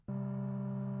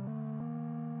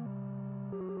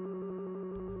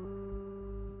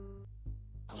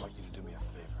want you to do me a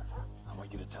favor. I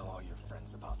want you to tell all your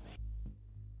friends about me.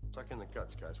 Suck in the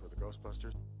guts, guys. We're the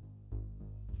Ghostbusters.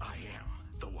 I am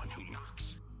the one who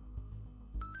knocks.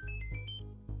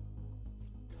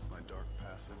 My dark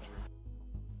passage.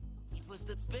 It was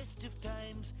the best of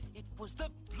times. It was the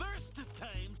blurst of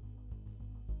times.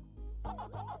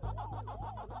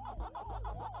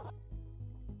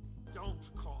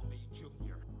 Don't call me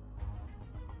Junior.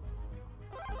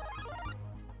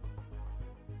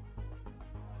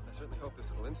 I certainly hope this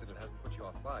little incident hasn't put you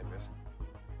offline, miss.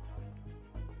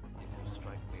 If you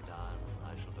strike me down,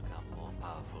 I shall become more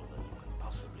powerful than you can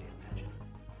possibly imagine.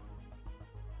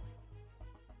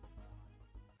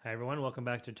 Hi, everyone. Welcome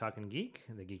back to Talking Geek,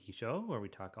 the geeky show where we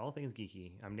talk all things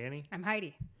geeky. I'm Danny. I'm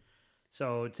Heidi.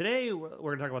 So today we're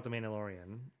going to talk about The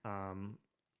Mandalorian.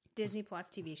 Disney Plus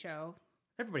TV show.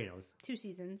 Everybody knows. 2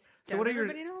 seasons. So Does what are your-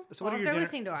 everybody know? so Well, what are if your they're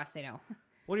listening to us, they know.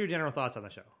 What are your general thoughts on the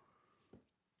show?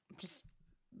 Just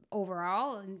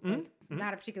overall, and like,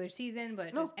 not a particular season,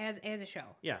 but just as a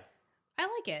show. Yeah. I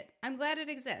like it. I'm glad it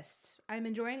exists. I'm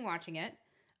enjoying watching it.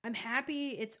 I'm happy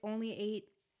it's only 8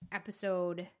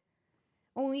 episode.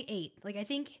 Only 8. Like, I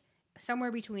think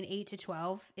somewhere between 8 to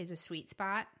 12 is a sweet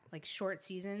spot, like short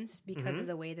seasons, because of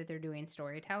the way that they're doing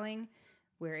storytelling,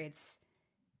 where it's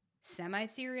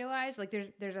semi-serialized. Like,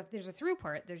 there's a through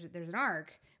part, there's an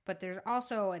arc, but there's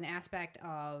also an aspect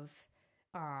of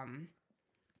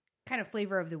kind of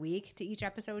flavor of the week to each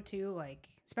episode too, like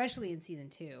especially in season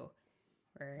 2,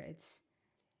 where it's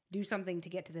do something to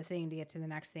get to the thing, to get to the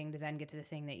next thing, to then get to the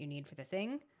thing that you need for the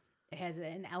thing. It has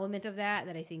an element of that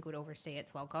I think would overstay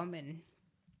its welcome in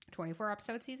 24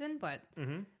 episode season, but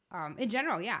in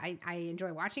general, yeah, I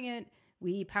enjoy watching it.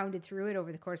 We pounded through it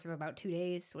over the course of about 2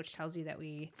 days, which tells you that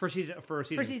we For season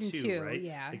season 2, two, right?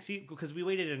 yeah. Like, because we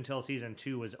waited until season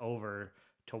 2 was over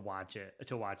to watch it.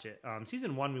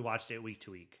 Season 1 we watched it week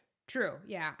to week. True,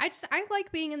 yeah. I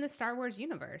like being in the Star Wars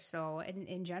universe. So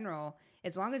in general,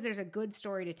 as long as there's a good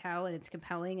story to tell and it's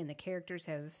compelling and the characters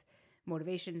have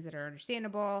motivations that are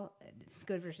understandable,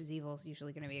 good versus evil is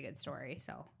usually going to be a good story.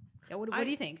 So, yeah, what do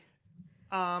you think?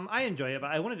 I enjoy it,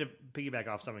 but I wanted to piggyback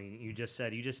off something you just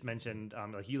said. You just mentioned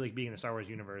like you like being in the Star Wars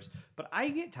universe, but I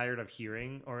get tired of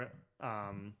hearing or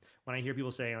when I hear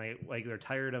people saying like they're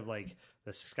tired of like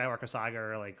the Skywalker saga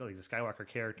or like the Skywalker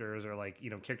characters or like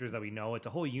characters that we know. It's a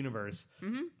whole universe.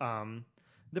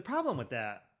 The problem with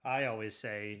that, I always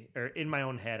say, or in my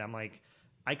own head, I'm like,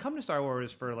 I come to Star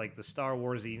Wars for like the Star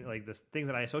Warsy, like the things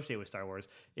that I associate with Star Wars.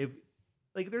 If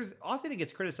like there's often it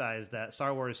gets criticized that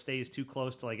Star Wars stays too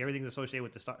close to like everything's associated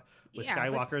with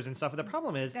Skywalkers and stuff. But the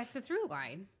problem is That's the through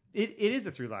line. it is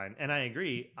the through line, and I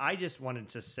agree. I just wanted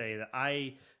to say that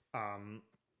I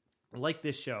like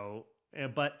this show,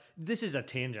 but this is a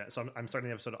tangent, so I'm starting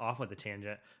the episode off with a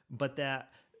tangent. But that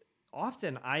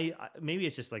often maybe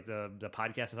it's just like the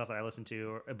podcast and stuff that I listen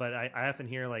to, but I often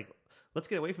hear like, let's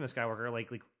get away from the Skywalker, like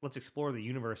let's explore the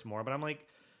universe more. But I'm like,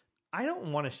 I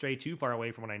don't want to stray too far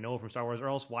away from what I know from Star Wars, or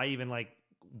else why even like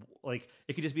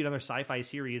it could just be another sci-fi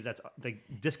series that's like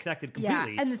disconnected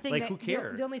completely. Yeah, and the thing like that, who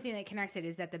cares? The only thing that connects it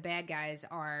is that the bad guys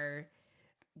are,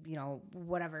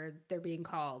 whatever they're being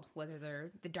called, whether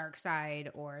they're the dark side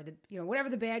or the whatever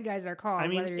the bad guys are called,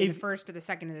 whether you're in the first or the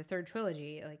second or the third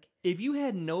trilogy. Like, if you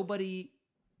had nobody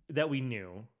that we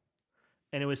knew,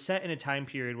 and it was set in a time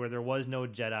period where there was no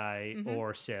Jedi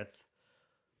or Sith,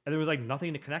 and there was like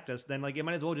nothing to connect us, then like it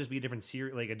might as well just be a different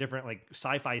series, like a different like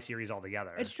sci-fi series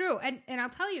altogether. it's true, and I'll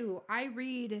tell you, I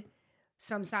read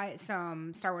some Star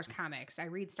Wars comics. I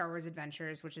read Star Wars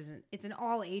Adventures, which it's an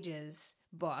all ages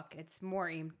book. It's more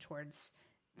aimed towards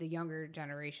the younger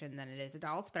generation than it is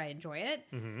adults, but I enjoy it.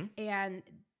 And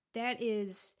that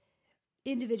is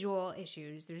individual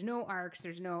issues. There's no arcs.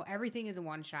 Everything is a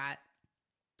one shot,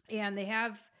 and they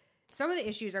have some of the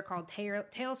issues are called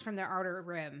Tales from the Outer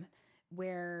Rim,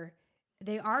 where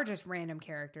they are just random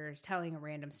characters telling a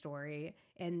random story,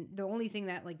 and the only thing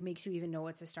that like makes you even know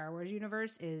it's a Star Wars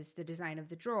universe is the design of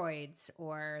the droids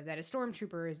or that a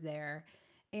stormtrooper is there.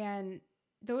 And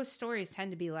those stories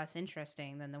tend to be less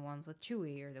interesting than the ones with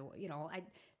Chewie or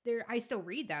I still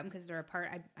read them because they're a part.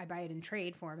 I buy it in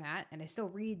trade format, and I still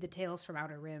read the Tales from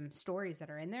Outer Rim stories that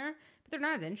are in there, but they're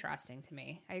not as interesting to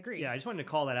me. I agree. Yeah, I just wanted to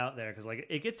call that out there because like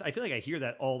it gets. I feel like I hear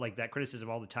that that criticism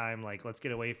all the time. Like, let's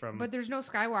get away from. But there's no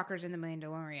Skywalkers in the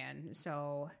Mandalorian,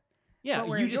 so. Yeah, but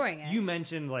we're enjoying it. You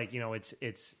mentioned like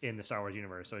it's in the Star Wars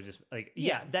universe, so it's just like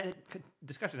that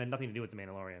discussion had nothing to do with the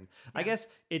Mandalorian. Yeah. I guess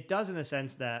it does in the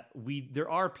sense that there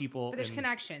are people. But there's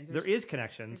connections. There is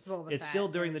connections. It's still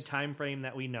during the time frame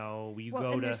that we know.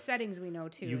 And there's settings we know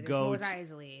too. There's Mos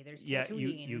Eisley. There's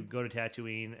Tatooine. You go to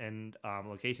Tatooine and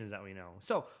locations that we know.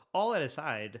 So all that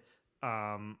aside,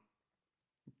 Yeah,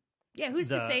 who's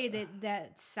to the- say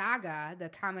that Saga, the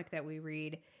comic that we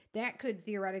read, that could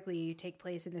theoretically take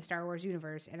place in the Star Wars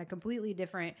universe in a completely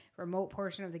different remote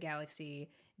portion of the galaxy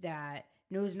that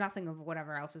knows nothing of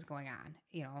whatever else is going on,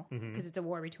 you know, because it's a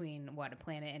war between a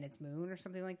planet and its moon or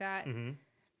something like that.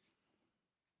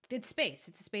 It's space.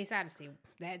 It's a space odyssey.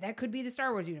 That could be the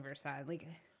Star Wars universe.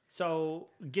 So,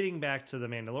 getting back to The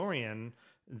Mandalorian,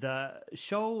 the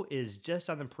show is just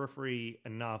on the periphery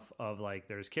enough of like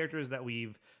there's characters that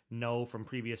we've know from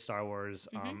previous Star Wars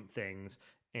things,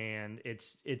 and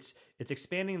it's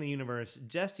expanding the universe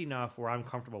just enough where I'm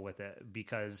comfortable with it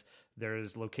because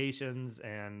there's locations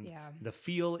and the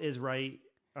feel is right,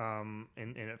 and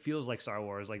it feels like Star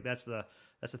Wars. Like that's the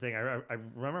thing. I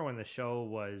remember when the show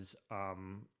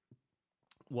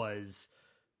was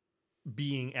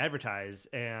being advertised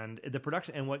and the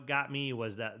production, and what got me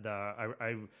was that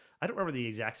I don't remember the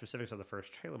exact specifics of the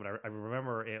first trailer, but I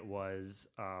remember it was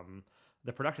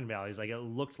the production values. Like it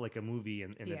looked like a movie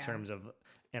in the terms of,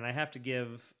 and I have to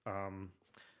give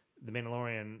The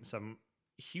Mandalorian some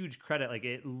huge credit. Like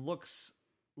it looks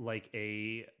like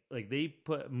they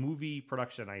put movie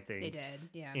production, I think They did,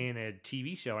 yeah. in a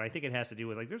TV show, and I think it has to do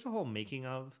with like there's a whole making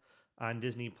of on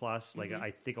Disney Plus, like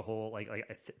I think a whole I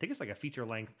think it's like a feature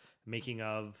length making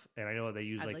of, and I know that they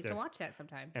use I'd like to watch that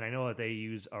sometime. and I know that they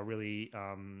use a really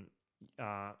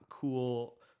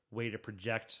cool way to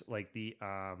project like the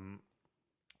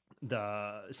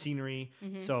scenery.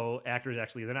 So actors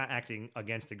actually they're not acting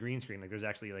against a green screen, like there's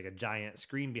actually like a giant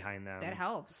screen behind them. That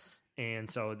helps. And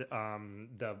so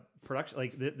the production,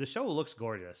 like the show looks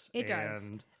gorgeous. It does.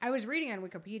 And I was reading on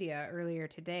Wikipedia earlier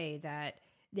today that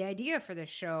the idea for this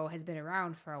show has been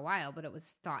around for a while, but it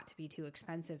was thought to be too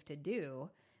expensive to do.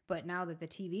 But now that the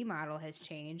TV model has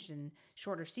changed and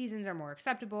shorter seasons are more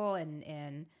acceptable,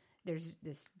 and there's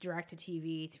this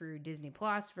direct-to-TV through Disney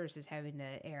Plus versus having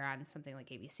to air on something like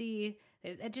ABC,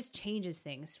 it just changes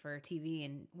things for TV,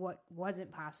 and what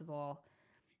wasn't possible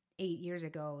 8 years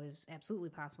ago is absolutely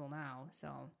possible now.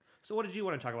 So what did you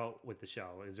want to talk about with the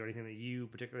show? Is there anything that you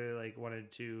particularly like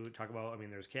wanted to talk about? I mean,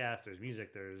 there's cast, there's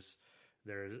music, there's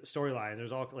storylines,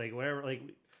 there's all like whatever. Like,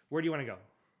 where do you want to go?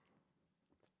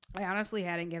 I honestly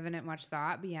hadn't given it much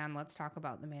thought beyond let's talk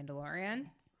about The Mandalorian,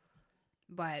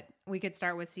 but we could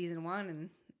start with season 1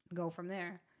 and go from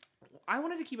there. I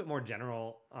wanted to keep it more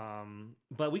general,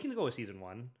 but we can go with season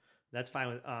 1. That's fine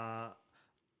with.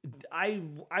 I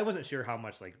wasn't sure how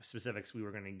much like specifics we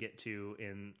were going to get to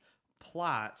in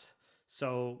plot,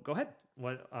 so go ahead.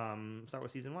 What start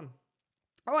with season 1.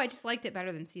 Oh, I just liked it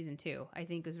better than season 2. I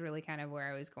think was really kind of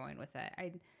where I was going with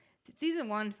it. Season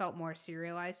 1 felt more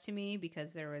serialized to me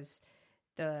because there was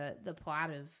the plot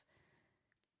of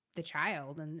the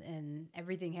child and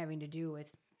everything having to do with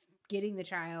getting the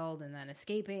child and then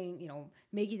escaping, you know,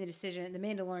 making the decision, the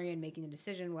Mandalorian making the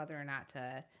decision whether or not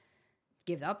to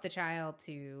give up the child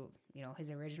to, you know,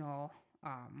 his original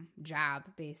job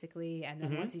basically. And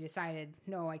then once he decided,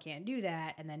 no, I can't do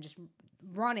that. And then just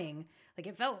running, like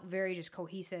it felt very just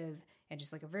cohesive and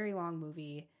just like a very long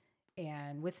movie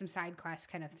and with some side quests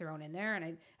kind of thrown in there.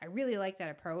 And I really like that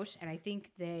approach. And I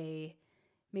think they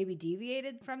maybe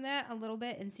deviated from that a little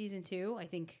bit in season 2. I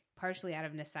think partially out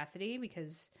of necessity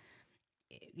because,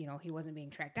 you know, he wasn't being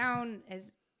tracked down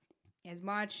as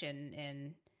much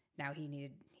and now he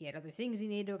had other things he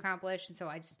needed to accomplish. And so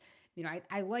I just, you know,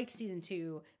 I liked season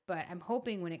 2, but I'm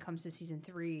hoping when it comes to season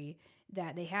 3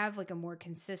 that they have like a more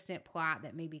consistent plot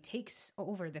that maybe takes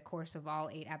over the course of all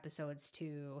 8 episodes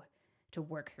to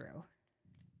work through.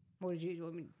 What did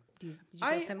you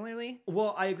feel similarly?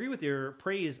 Well, I agree with your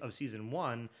praise of season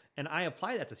 1, and I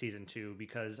apply that to season 2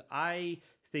 because I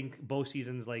think both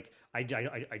seasons, like I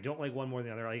don't like one more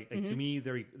than the other. Like to me,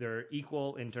 they're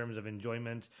equal in terms of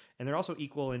enjoyment, and they're also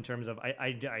equal in terms of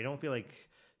I don't feel like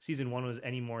season 1 was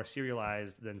any more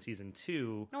serialized than season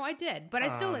 2. No, I did, but I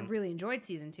still really enjoyed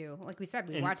season 2. Like we said,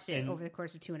 we watched it over the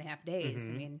course of 2.5 days.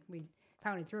 I mean, we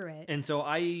pounded through it, and so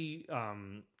I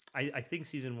think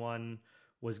season 1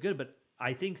 was good, but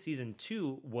I think season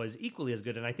 2 was equally as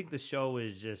good, and I think the show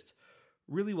is just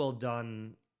really well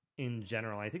done in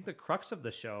general. I think the crux of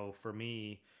the show for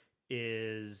me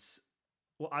is,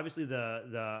 well, obviously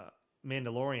the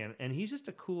Mandalorian, and he's just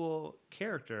a cool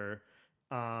character.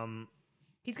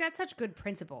 He's got such good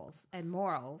principles and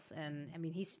morals, and I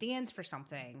mean, he stands for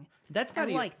something. That's not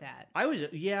like that.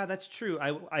 That's true.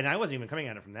 I wasn't even coming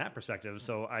at it from that perspective,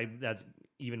 so that's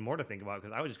even more to think about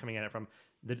because I was just coming at it from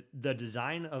the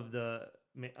design of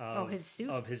his suit,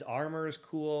 of his armor is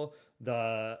cool.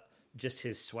 Just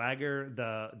his swagger,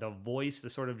 the voice, the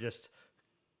sort of just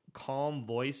calm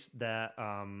voice that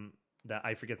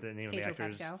I forget the name Pedro of the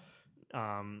actors. Pascal.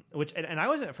 which and I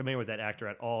wasn't familiar with that actor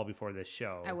at all before this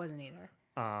show. I wasn't either.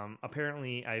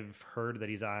 Apparently, I've heard that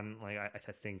he's on like I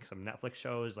think some Netflix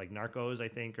shows like Narcos, I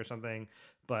think, or something.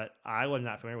 But I was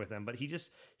not familiar with him. But he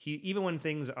even when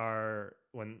things are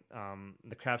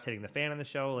the crap's hitting the fan on the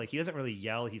show, like he doesn't really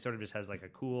yell. He sort of just has like a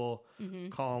cool,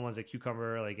 calm as a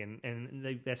cucumber. Like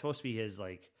and that's supposed to be his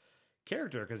like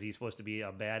character because he's supposed to be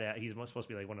a badass. He's supposed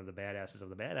to be like one of the badasses of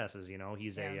the badasses. You know,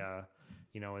 he's the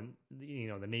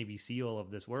Navy SEAL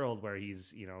of this world where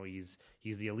he's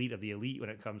the elite of the elite when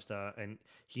it comes to, and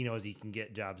he knows he can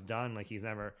get jobs done. Like he's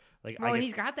never like. Well,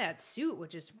 he's got that suit,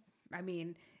 which is, I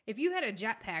mean, if you had a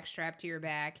jetpack strapped to your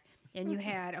back and you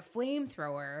had a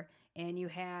flamethrower and you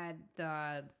had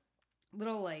the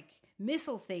little like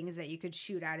missile things that you could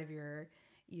shoot out of your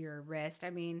wrist,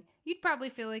 I mean, you'd probably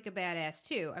feel like a badass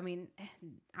too. I mean,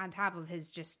 on top of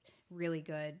his just really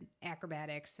good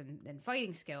acrobatics and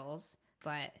fighting skills.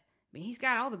 But I mean, he's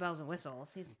got all the bells and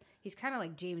whistles. He's kind of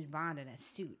like James Bond in a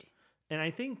suit. And I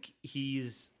think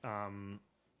he's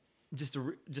just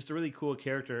a really cool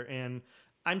character. And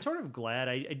I'm sort of glad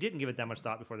I didn't give it that much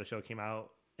thought before the show came out.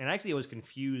 And actually, I was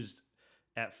confused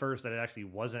at first that it actually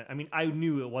wasn't. I mean, I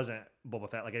knew it wasn't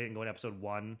Boba Fett. Like I didn't go in episode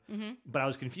 1, but I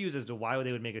was confused as to why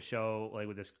they would make a show like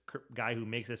with this guy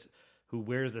who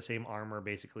wears the same armor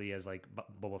basically as like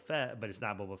Boba Fett, but it's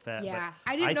not Boba Fett. Yeah,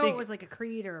 but I didn't know it was like a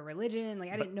creed or a religion.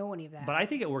 Like I didn't know any of that. But I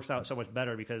think it works out so much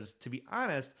better because, to be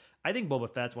honest, I think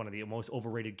Boba Fett's one of the most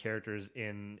overrated characters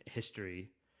in history.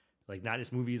 Like not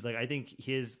just movies. Like I think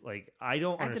his like I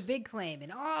don't. That's a big claim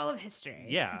in all of history.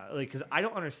 Yeah, like because I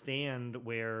don't understand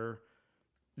where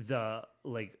the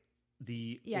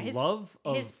love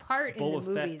of his part Boba in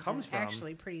the movies Fett comes is from.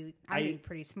 Actually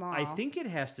pretty small. I think it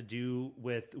has to do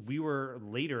with we were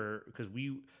later because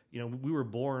we were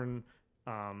born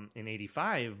in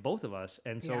 85, both of us,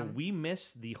 and so we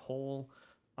missed the whole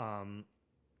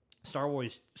Star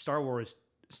Wars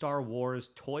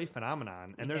toy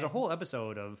phenomenon. And there's a whole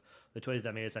episode of The Toys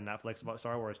That Made Us on Netflix about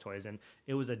Star Wars toys, and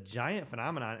it was a giant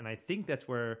phenomenon. And I think that's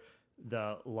where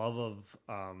the love of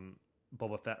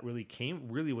Boba Fett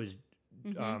really was.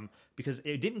 Because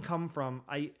it didn't come from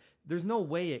there's no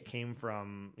way it came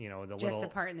from the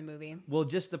part in the movie. Well,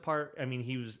 just the part. I mean,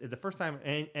 he was the first time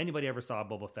anybody ever saw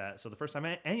Boba Fett. So the first time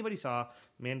anybody saw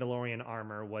Mandalorian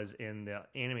armor was in the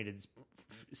animated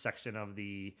section of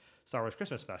the Star Wars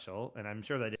Christmas special, and I'm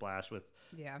sure that it flashed with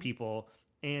people.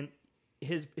 And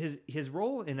his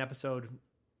role in episode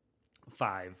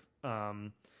 5.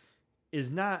 Is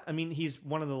not. I mean, he's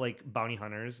one of the like bounty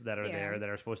hunters that are there that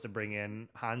are supposed to bring in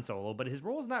Han Solo, but his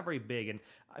role is not very big. And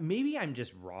maybe I'm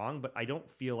just wrong, but I don't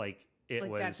feel like it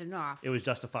was that's enough. It was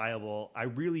justifiable. I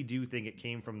really do think it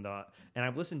came from and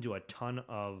I've listened to a ton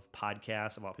of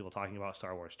podcasts about people talking about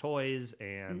Star Wars toys,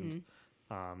 and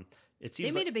it seems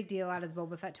they made a big deal out of the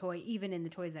Boba Fett toy, even in the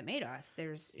Toys That Made Us.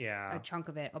 There's a chunk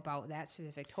of it about that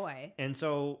specific toy. And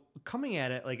so coming at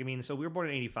it, like, I mean, so we were born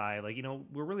in 85, like,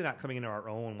 we're really not coming into our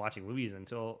own watching movies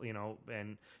until,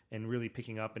 and really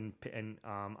picking up and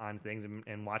on things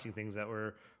and watching things that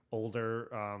were older,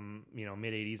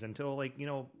 mid 80s until like,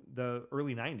 the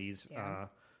early 90s. Yeah.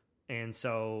 And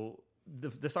so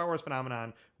the Star Wars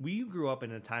phenomenon, we grew up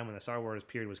in a time when the Star Wars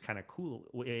period was kind of cool.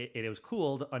 It was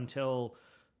cooled until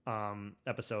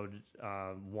episode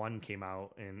 1 came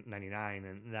out in 99,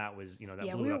 and that was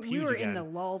that blew up huge. We were again. in the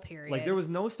lull period. Like there was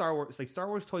no Star Wars, like Star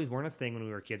Wars toys weren't a thing when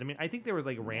we were kids. I mean, I think there was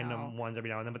like random ones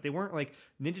every now and then, but they weren't like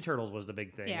Ninja Turtles was the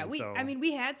big thing. Yeah,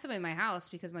 we had some in my house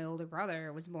because my older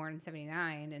brother was born in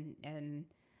 79, and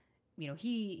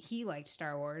he liked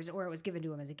Star Wars, or it was given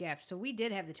to him as a gift. So we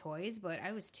did have the toys, but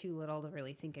I was too little to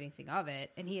really think anything of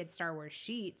it. And he had Star Wars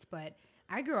sheets, but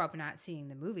I grew up not seeing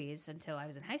the movies until I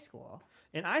was in high school.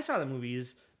 And I saw the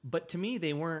movies, but to me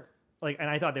they weren't like, and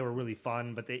I thought they were really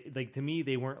fun, but they like to me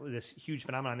they weren't this huge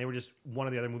phenomenon. They were just one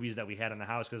of the other movies that we had in the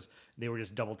house because they were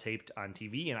just double taped on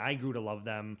TV, and I grew to love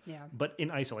them. Yeah. But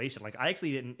in isolation, like I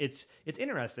actually didn't. It's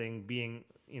interesting being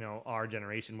our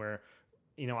generation where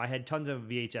I had tons of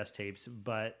VHS tapes,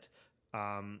 but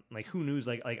like who knew?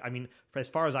 Like I mean, for as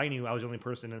far as I knew, I was the only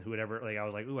person who had ever like I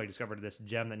was like, ooh, I discovered this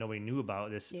gem that nobody knew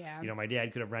about. This, my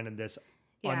dad could have rented this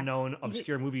unknown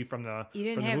obscure movie from the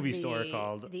movie store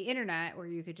called the internet, where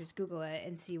you could just Google it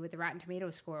and see what the Rotten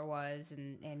Tomatoes score was,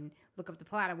 and look up the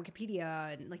plot on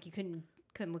Wikipedia, and like you couldn't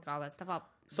look at all that stuff up.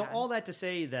 So all that to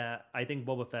say that I think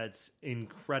Boba Fett's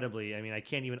incredibly. I mean, I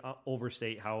can't even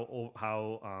overstate how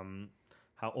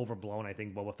overblown I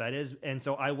think Boba Fett is, and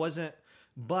so I wasn't.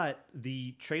 But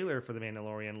the trailer for The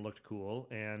Mandalorian looked cool,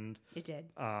 and it did.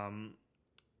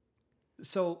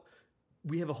 So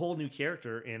we have a whole new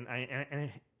character,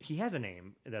 and he has a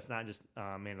name that's not just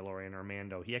Mandalorian or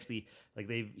Mando. He actually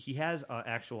he has an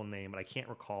actual name, but I can't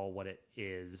recall what it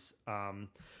is.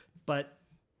 But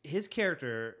his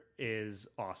character is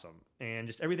awesome, and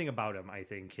just everything about him. I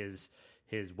think his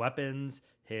weapons,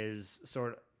 his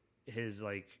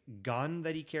like gun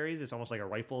that he carries, it's almost like a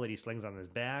rifle that he slings on his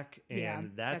back,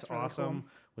 and that's really awesome. Cool.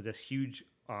 With this huge,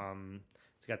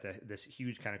 it's got this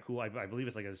huge kind of cool. I believe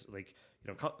it's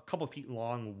a couple feet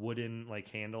long wooden like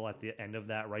handle at the end of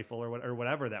that rifle or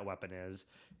whatever that weapon is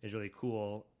really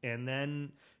cool. And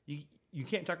then you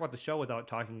can't talk about the show without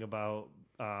talking about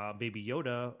Baby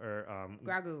Yoda or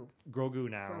Grogu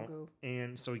now.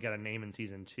 And so we got a name in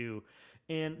season 2.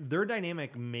 And their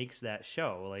dynamic makes that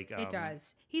show it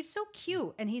does. He's so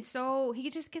cute, and he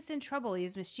just gets in trouble.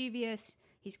 He's mischievous.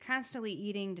 He's constantly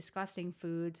eating disgusting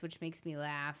foods, which makes me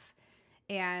laugh.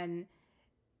 And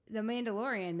the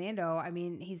Mandalorian, Mando, I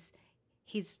mean,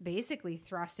 he's basically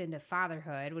thrust into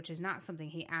fatherhood, which is not something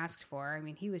he asked for. I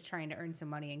mean, he was trying to earn some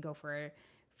money and go for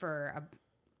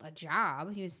a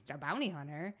job. He was a bounty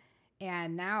hunter,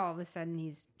 and now all of a sudden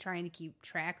he's trying to keep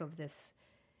track of this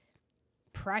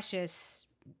precious,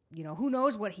 who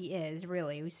knows what he is,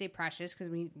 really. We say precious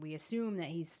because we assume that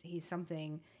he's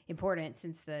something important,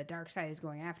 since the dark side is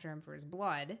going after him for his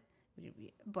blood.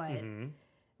 But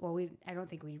well, I don't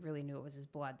think we really knew it was his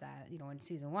blood that in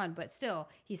season 1. But still,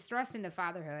 he's thrust into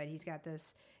fatherhood. He's got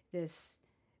this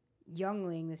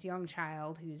youngling, this young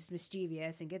child who's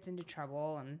mischievous and gets into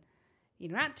trouble, and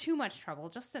not too much trouble,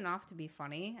 just enough to be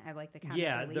funny. I like the comic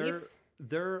relief.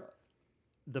 they're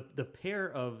the pair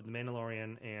of the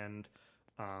Mandalorian and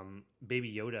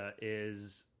Baby Yoda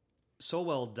is so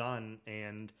well done,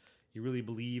 and you really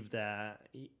believe that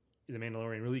the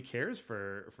Mandalorian really cares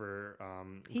for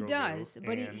he Grogu. Does,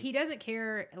 but he doesn't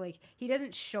care. He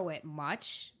doesn't show it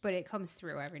much, but it comes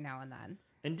through every now and then.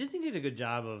 And Disney did a good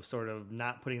job of sort of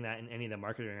not putting that in any of the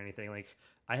marketing or anything.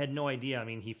 I had no idea. I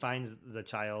mean, he finds the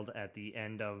child at the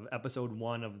end of episode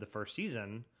 1 of the first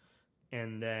season,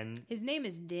 and then his name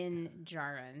is Din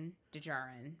Djarin,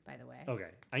 by the way.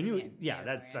 Okay, I knew. Yeah,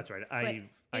 that's right.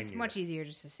 It's much easier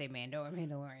just to say Mando or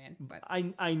Mandalorian, but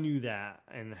I knew that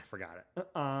and forgot it.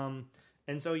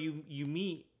 And so you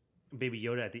meet Baby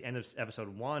Yoda at the end of episode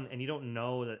 1, and you don't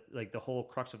know that the whole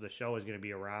crux of the show is going to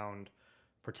be around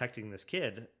protecting this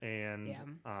kid, and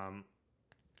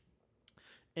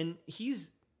and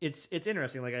it's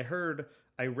interesting.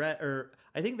 I read, or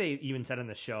I think they even said on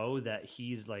the show that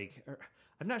he's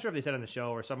I'm not sure if they said on the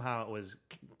show or somehow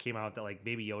came out that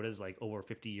Baby Yoda's over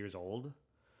 50 years old.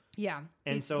 Yeah,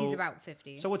 and he's about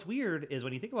 50. So what's weird is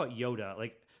when you think about Yoda,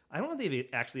 I don't know if they've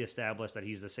actually established that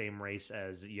he's the same race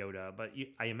as Yoda, but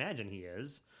I imagine he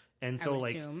is. And so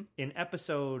in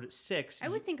episode 6, I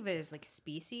would think of it as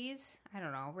species. I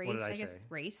don't know, race. What did I guess say?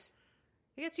 Race.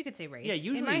 I guess you could say race. Yeah,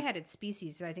 usually, in my head it's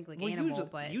species. I think animal,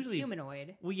 but it's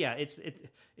humanoid. Well, yeah,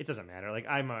 it doesn't matter.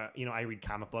 I read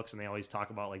comic books and they always talk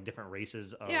about different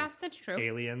races of that's true.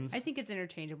 aliens. I think it's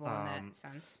interchangeable in that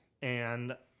sense.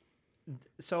 And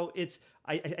so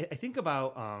I think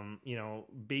about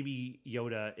Baby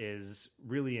Yoda is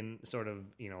really in sort of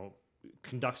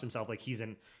conducts himself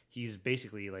he's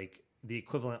basically the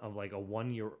equivalent of a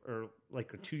 1 year or a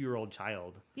 2-year-old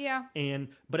child. Yeah.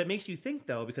 But it makes you think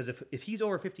though, because if he's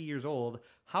over 50 years old,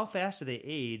 how fast do they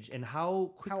age and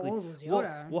how quickly? How old was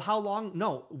Yoda? Well, how long?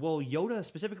 No. Well, Yoda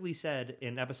specifically said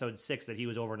in episode 6 that he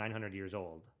was over 900 years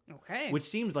old. Okay. Which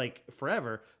seems like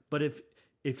forever, but if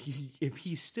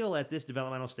he's still at this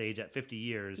developmental stage at 50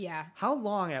 years, how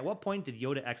long, at what point did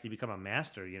Yoda actually become a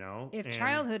master, If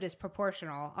childhood is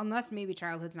proportional, unless maybe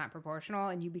childhood's not proportional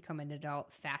and you become an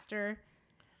adult faster,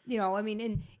 I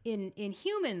mean, in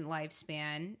human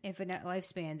lifespan, if a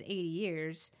lifespan's 80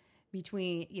 years,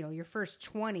 between, your first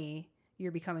 20,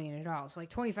 you're becoming an adult. So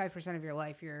 25% of your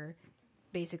life, you're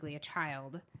basically a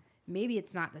child. Maybe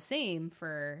it's not the same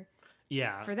for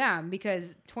them,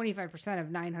 because 25% of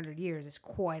 900 years is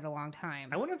quite a long time.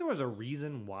 I wonder if there was a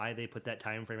reason why they put that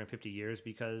time frame at 50 years,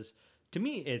 because to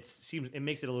me it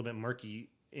makes it a little bit murky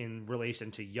in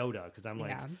relation to Yoda, because I'm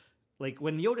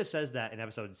when Yoda says that in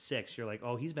episode 6, you're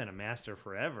oh, he's been a master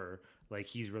forever,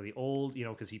 he's really old,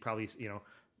 because he probably,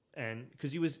 and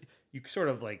because you sort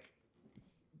of or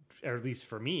at least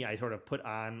for me, I sort of put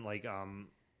on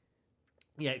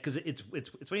yeah, because it's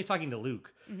when he's talking to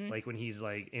Luke, when he's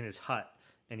in his hut,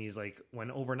 and he's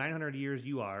when over 900 years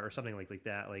you are, or something like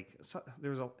that.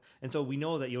 And so we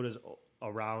know that Yoda's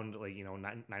around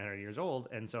 900 years old,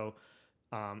 and so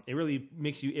it really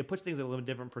makes you. It puts things in a little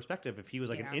different perspective. If he was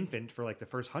like an Yeah. infant for like the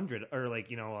first 100, or like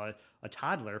a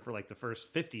toddler for like the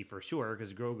first 50 for sure,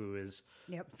 because Grogu is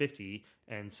Yep. 50,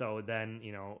 and so then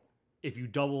if you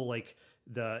double like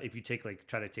if you take like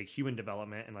try to take human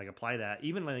development and like apply that,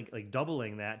 even like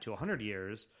doubling that to 100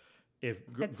 years, if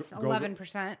That's Grogu,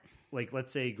 11%. like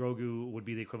let's say Grogu would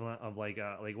be the equivalent of like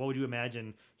what would you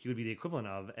imagine he would be the equivalent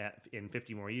of in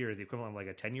 50 more years, the equivalent of like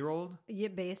a 10-year-old? Yeah,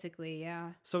 basically,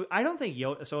 yeah. So I don't think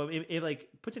Yoda. So it like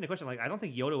puts into question, like I don't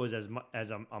think Yoda was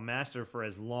as a master for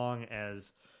as long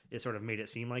as it sort of made it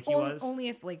seem like he was. Only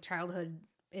if like childhood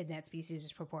in that species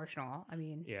is proportional. I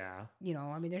mean, Yeah.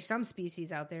 there's some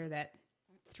species out there that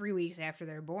 3 weeks after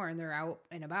they're born, they're out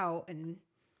and about and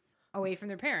away from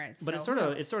their parents. But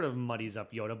So it sort of muddies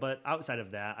up Yoda. But outside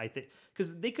of that, I think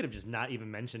because they could have just not even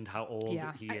mentioned how old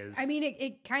he is. I mean,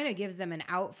 it kind of gives them an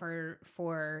out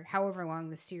for however long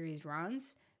the series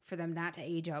runs for them not to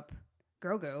age up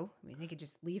Grogu. I mean, they could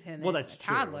just leave him as that's a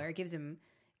toddler. true. It gives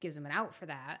him an out for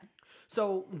that.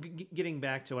 So getting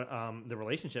back to the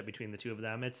relationship between the two of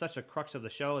them, it's such a crux of the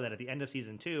show that at the end of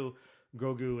season 2,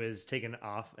 Grogu is taken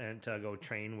off and to go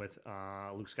train with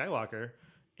Luke Skywalker,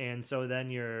 and so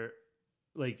then you're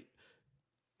like,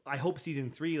 I hope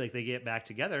season 3 like they get back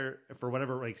together for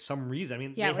whatever like some reason. I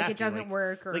mean, Yeah, they like have it to, doesn't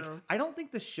work or like I don't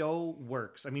think the show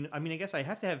works. I mean, I guess I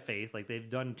have to have faith. Like they've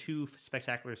done 2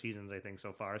 spectacular seasons, I think,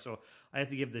 so far. So I have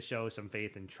to give the show some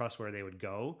faith and trust where they would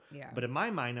go. Yeah. But in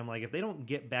my mind, I'm like, if they don't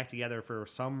get back together for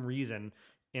some reason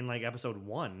in like episode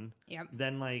 1, Yep.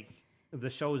 then like the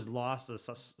show's lost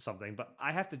something. But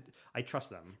I trust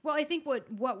them. Well, I think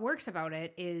what works about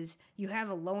it is you have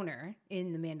a loner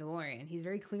in The Mandalorian. He's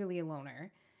very clearly a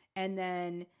loner. And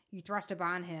then you thrust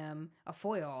upon him a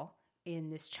foil in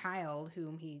this child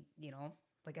whom he,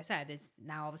 like I said, is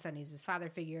now all of a sudden he's this father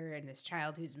figure, and this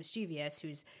child who's mischievous,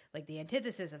 who's like the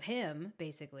antithesis of him,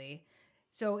 basically.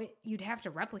 So you'd have to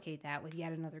replicate that with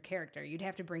yet another character. You'd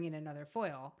have to bring in another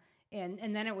foil. And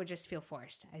then it would just feel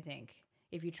forced, I think,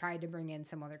 if you tried to bring in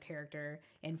some other character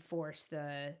and force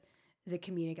the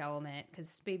comedic element,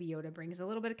 because Baby Yoda brings a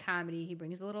little bit of comedy, he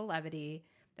brings a little levity.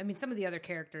 I mean, some of the other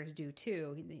characters do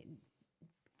too.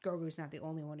 Grogu's not the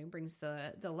only one who brings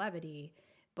the levity,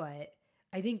 but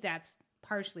I think that's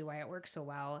partially why it works so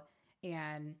well.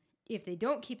 And if they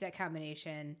don't keep that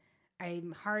combination,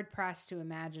 I'm hard pressed to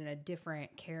imagine a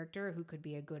different character who could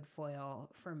be a good foil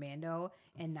for Mando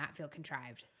and not feel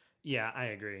contrived. Yeah, I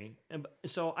agree. And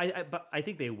so but I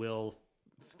think they will,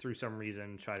 through some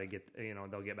reason, try to get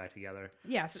they'll get back together.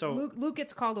 Yeah, so Luke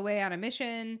gets called away on a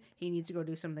mission. He needs to go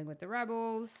do something with the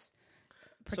rebels,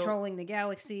 patrolling the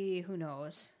galaxy. Who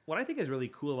knows? What I think is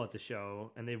really cool about the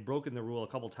show, and they've broken the rule a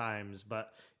couple times,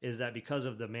 but is that because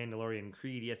of the Mandalorian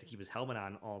creed, he has to keep his helmet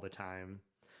on all the time.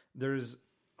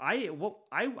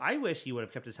 I wish he would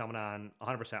have kept his helmet on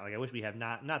 100%. Like I wish we have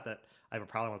not that I have a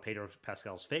problem with Pedro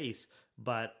Pascal's face,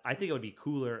 but I think it would be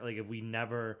cooler like if we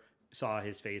never saw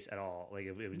his face at all. Like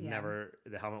if it was never,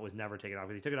 the helmet was never taken off,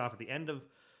 because he took it off at the end of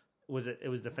it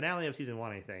was the finale of season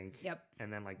 1, I think. Yep.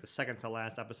 And then like the second to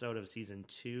last episode of season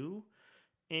 2,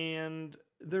 and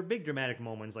they're big dramatic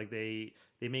moments. Like they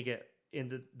make it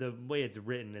in the way it's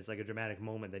written. It's like a dramatic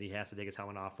moment that he has to take his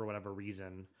helmet off for whatever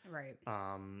reason. Right.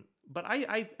 But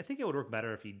I think it would work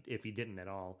better if he didn't at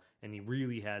all, and he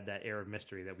really had that air of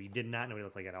mystery that we did not know what he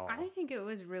looked like at all. I think it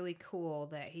was really cool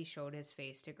that he showed his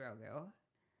face to Grogu.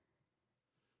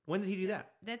 When did he do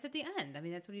that? That's at the end. I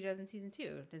mean, that's what he does in season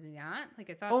 2. Does he not? Like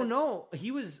I thought. Oh no,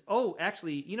 he was. Oh,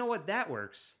 actually, you know what? That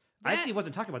works. I That- actually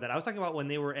wasn't talking about that. I was talking about when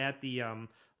they were at the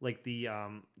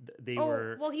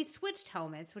Well, he switched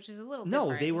helmets, which is a little No,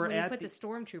 different. they were when at he put the- the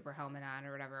stormtrooper helmet on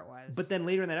or whatever it was. But then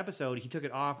later in that episode, he took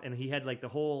it off, and he had like the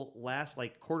whole last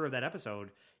like quarter of that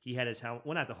episode. He had his helmet.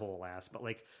 Well, not the whole last, but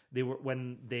like they were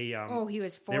when they. he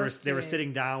was They were forced. they were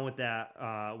sitting down with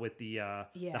that with the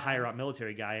higher up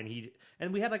military guy,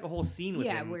 and we had like a whole scene with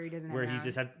him where he doesn't where have he it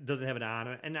just on. doesn't have it on,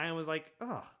 and I was like,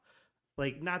 oh.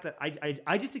 Like, not that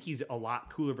I just think he's a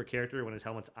lot cooler of a character when his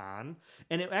helmet's on.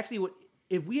 And it actually would,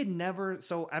 if we had never,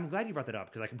 so I'm glad you brought that up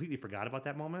because I completely forgot about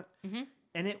that moment. Mhm.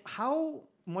 And how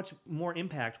much more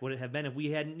impact would it have been if we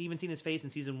hadn't even seen his face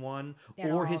in season 1 At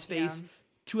or all, his face yeah.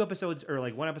 2 episodes or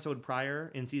like 1 episode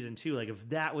prior in season 2? Like, if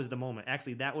that was the moment,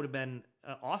 actually, that would have been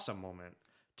an awesome moment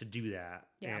to do that.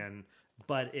 Yeah.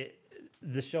 But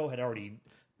the show had already.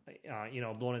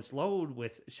 Blown its load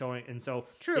with showing, and so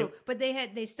True, but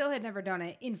they still had never done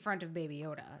it in front of Baby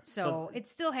Yoda, so it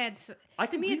still had.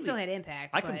 To me, it still had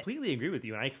impact. I but- completely agree with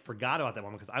you, and I forgot about that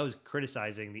moment because I was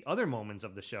criticizing the other moments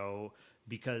of the show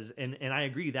because, and I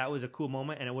agree that was a cool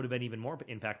moment, and it would have been even more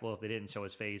impactful if they didn't show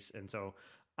his face, and so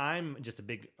I'm just a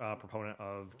big proponent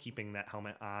of keeping that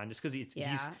helmet on, just because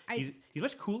Yeah, he's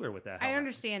much cooler with that helmet. I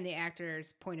understand the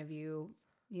actor's point of view.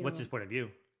 What's his point of view?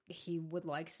 He would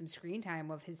like some screen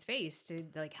time of his face to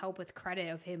like help with credit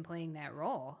of him playing that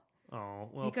role. Oh,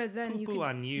 well, Because then you poo-poo could,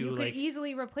 on you, could like,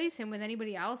 easily replace him with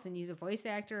anybody else and use a voice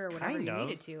actor or whatever kind you of.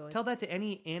 needed to. Like, Tell that to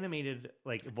any animated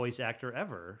like voice actor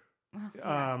ever.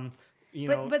 yeah. You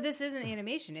know, But this isn't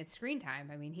animation; it's screen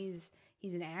time. I mean, he's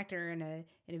an actor in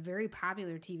a very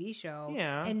popular TV show,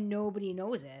 Yeah. and nobody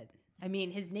knows it. I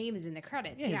mean, his name is in the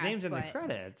credits. yeah, his yes, name's in the but-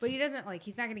 credits. But he doesn't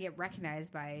he's not going to get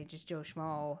recognized by just Joe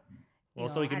Schmo. Well,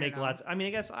 so he can make lots. I mean,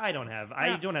 I guess I don't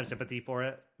have sympathy for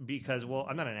it because, well,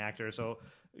 I'm not an actor, so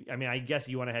I mean, I guess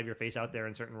you want to have your face out there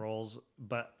in certain roles,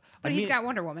 but But he's got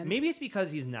Wonder Woman. Maybe it's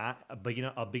because he's not a big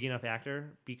enough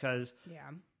actor. Because Yeah.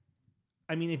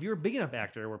 I mean, if you're a big enough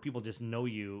actor where people just know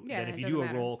you, Yeah, then if it you doesn't do a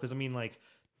matter. role, because I mean, like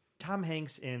Tom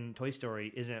Hanks in Toy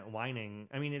Story isn't whining.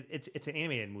 I mean, it's an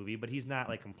animated movie, but he's not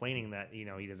like complaining that he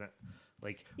doesn't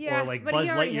like Yeah, or like but Buzz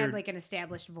he already Lightyear had like an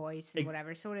established voice and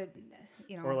whatever. So it,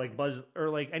 or like it's- Buzz or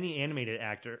like any animated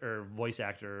actor or voice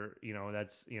actor,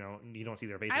 that's you don't see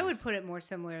their faces. I would put it more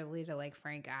similarly to like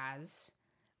Frank Oz,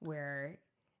 where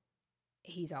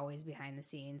he's always behind the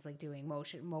scenes, like doing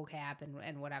mocap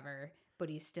and whatever, but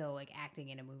he's still like acting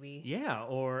in a movie. Yeah,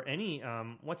 or any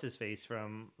what's his face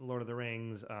from Lord of the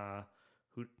Rings,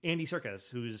 who Andy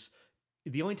Serkis, who's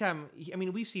the only time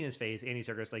we've seen his face. Andy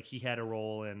Serkis, like he had a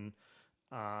role in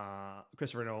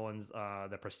Christopher Nolan's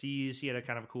The Prestige. He had a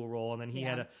kind of a cool role, and then he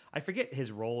had I forget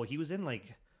his role. He was in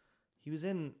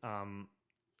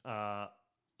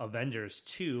Avengers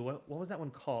 2. What was that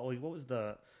one called? Like, what was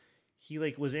the he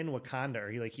like was in Wakanda, or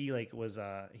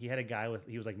he had a guy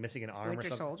he was like missing an arm Winter or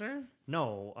something. Soldier?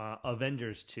 No,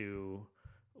 Avengers 2,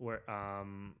 where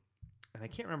and I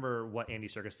can't remember what Andy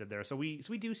Serkis did there. So we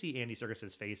do see Andy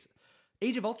Serkis's face.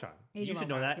 Age of Ultron. You should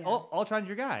know that. Yeah. Ultron's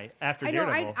your guy after I know.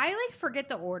 Daredevil. I like forget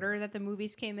the order that the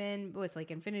movies came in with, like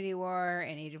Infinity War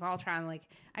and Age of Ultron. Like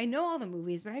I know all the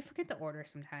movies, but I forget the order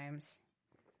sometimes.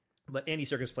 But Andy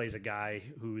Serkis plays a guy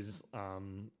who's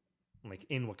like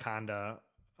in Wakanda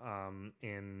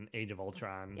in Age of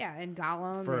Ultron. Yeah, and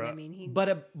Gollum.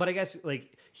 But I guess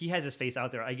like he has his face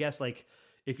out there. I guess like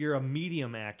if you're a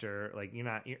medium actor, like you're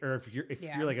not, or if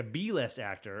you're like a B-list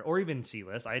actor or even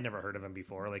C-list, I had never heard of him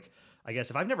before. Like I guess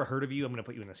if I've never heard of you, I'm going to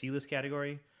put you in the C-list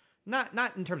category. Not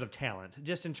in terms of talent,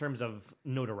 just in terms of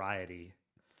notoriety,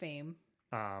 fame.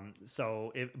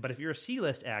 But if you're a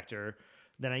C-list actor,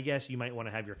 then I guess you might want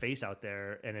to have your face out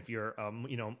there. And if you're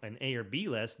an A or B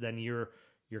list, then you're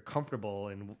comfortable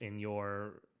in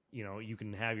your you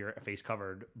can have your face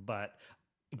covered. But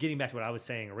getting back to what I was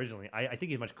saying originally, I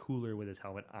think he's much cooler with his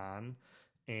helmet on.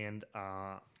 And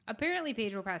apparently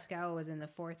Pedro Pascal was in the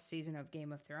 4th season of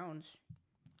Game of Thrones.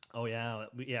 Oh yeah.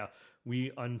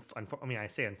 I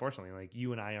say unfortunately, like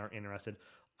you and I aren't interested.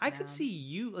 I could see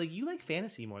you like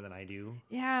fantasy more than I do.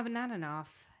 Yeah, but not enough.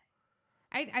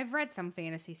 I've read some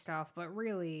fantasy stuff, but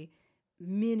really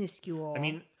minuscule. I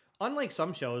mean, unlike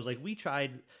some shows, like we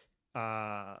tried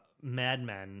Mad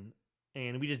Men,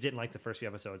 and we just didn't like the first few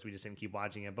episodes. We just didn't keep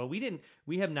watching it. But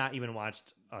we have not even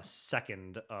watched a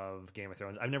second of Game of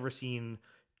Thrones. I've never seen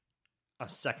a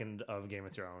second of Game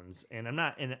of Thrones, and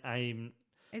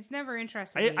it's never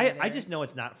interesting. I just know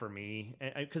it's not for me,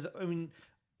 because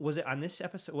was it on this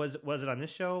episode? Was it on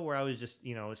this show where I was just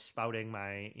spouting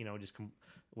my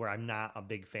where I'm not a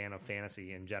big fan of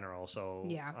fantasy in general? So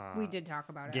yeah, we did talk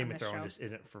about it. Game on of this Thrones show. just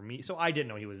isn't for me. So I didn't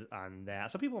know he was on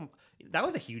that. So that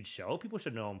was a huge show. People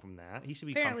should know him from that. He should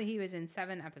be apparently he was in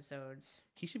 7 episodes.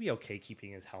 He should be okay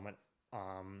keeping his helmet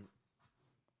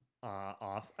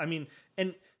off. I mean,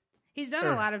 and he's done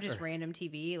a lot of just random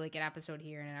TV, like an episode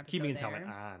here and an episode keeping his there. helmet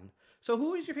on. So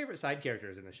who is your favorite side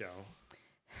characters in the show?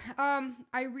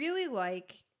 I really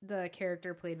like the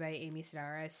character played by Amy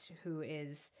Sedaris, who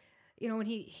is, when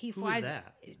he flies,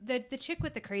 the chick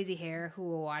with the crazy hair who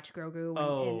will watch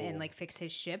Grogu and like fix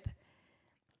his ship.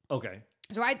 Okay.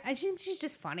 So I think she's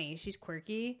just funny. She's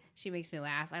quirky. She makes me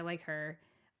laugh. I like her.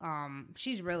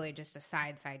 She's really just a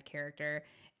side character.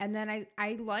 And then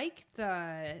I like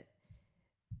the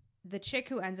chick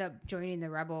who ends up joining the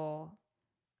Rebel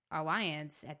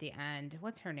Alliance at the end.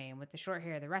 What's her name with the short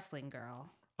hair? The wrestling girl.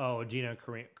 Oh, Gina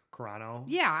Carano.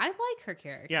 Yeah, I like her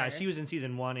character. Yeah, she was in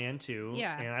season 1 and 2.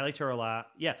 Yeah, and I liked her a lot.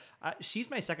 Yeah, she's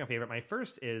my second favorite. My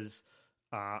first is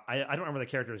I don't remember the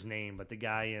character's name, but the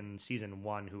guy in season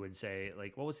 1 who would say,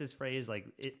 like, what was his phrase? Like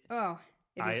it. Oh,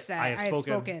 it is said. I have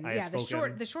spoken. Yeah,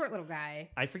 the short little guy.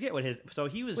 I forget what his. So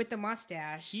he was with the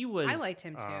mustache. He was. I liked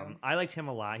him too. I liked him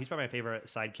a lot. He's probably my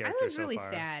favorite side character. I was really so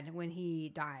far. sad when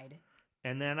he died.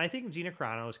 And then I think Gina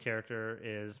Carano's character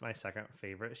is my second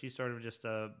favorite. She's sort of just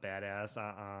a badass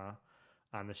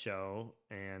on the show,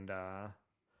 and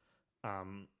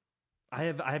I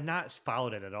have not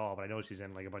followed it at all, but I know she's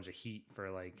in like a bunch of heat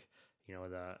for like, you know,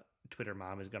 the Twitter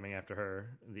mom is coming after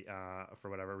her for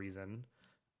whatever reason.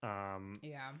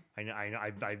 Yeah. I know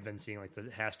I've been seeing like the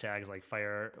hashtags like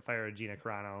fire Gina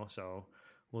Carano, so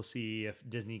we'll see if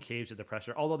Disney caves to the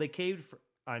pressure. Although they caved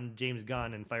on James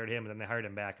Gunn and fired him, and then they hired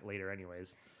him back later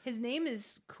anyways. His name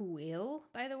is Kuiil,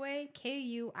 by the way.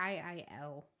 Kuiil.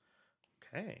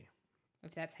 Okay.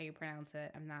 If that's how you pronounce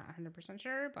it. I'm not 100%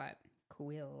 sure, but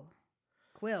Kuiil.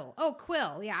 Quill. Oh,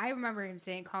 Quill. Yeah, I remember him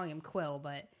calling him Quill,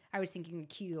 but I was thinking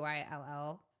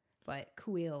Kuill, but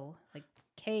Kuiil, like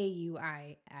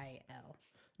Kuiil.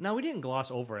 Now, we didn't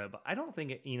gloss over it, but I don't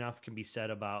think enough can be said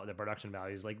about the production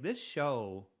values. Like, this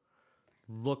show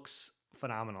looks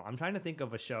phenomenal. I'm trying to think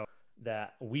of a show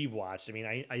that we've watched. I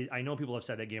mean, I know people have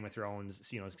said that Game of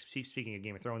Thrones, you know, speaking of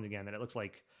Game of Thrones again, that it looks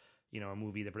like, you know, a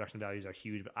movie, the production values are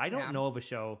huge, but I don't know of a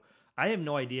show. I have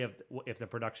no idea if the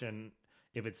production,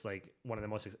 if it's like one of the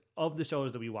most of the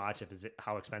shows that we watch, if it's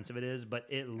how expensive it is, but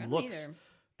it looks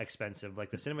expensive.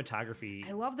 Like the cinematography.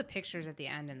 I love the pictures at the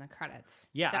end and the credits.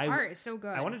 Yeah, the art is so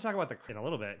good. I want to talk about in a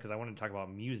little bit because I want to talk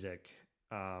about music.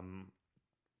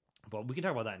 But we can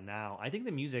talk about that now. I think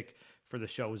the music for the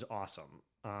show is awesome.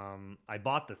 I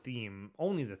bought the theme,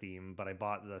 only the theme, but I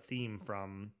bought the theme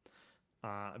from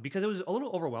because it was a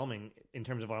little overwhelming in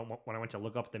terms of when I went to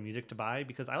look up the music to buy,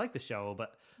 because I like the show,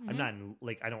 but I'm not in,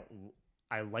 like,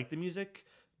 I like the music,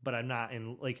 but I'm not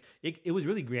in, like, it was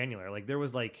really granular. Like, there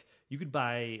was, like, you could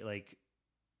buy, like,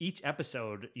 each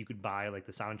episode, you could buy, like,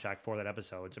 the soundtrack for that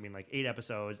episode. So, I mean, like, 8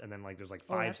 episodes, and then, like, there's, like,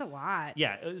 5. Oh, that's a lot.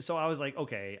 Yeah, so I was like,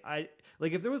 okay,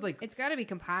 if there was, like... It's got to be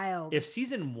compiled. If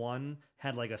season 1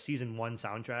 had, like, a season 1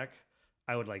 soundtrack,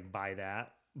 I would, like, buy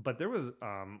that. But there was,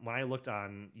 when I looked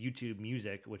on YouTube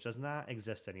Music, which does not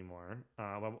exist anymore,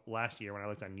 last year when I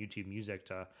looked on YouTube Music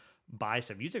to buy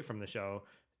some music from the show,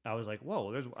 I was like,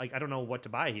 whoa, there's, like, I don't know what to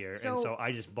buy here. And so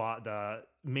I just bought the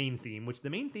main theme, which the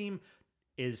main theme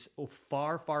is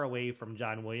far, far away from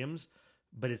John Williams,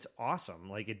 but it's awesome.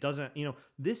 Like, it doesn't, you know,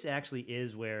 this actually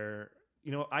is where,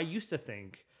 you know, I used to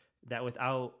think that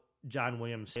without John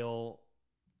Williams'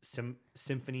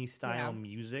 symphony style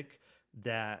music,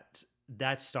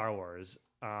 that's Star Wars.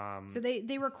 So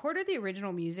they recorded the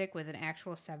original music with an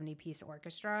actual 70-piece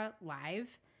orchestra live.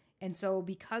 And so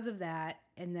because of that,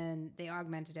 and then they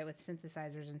augmented it with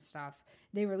synthesizers and stuff,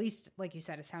 they released, like you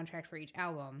said, a soundtrack for each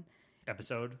album.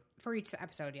 For each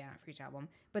episode, yeah, not for each album.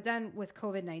 But then with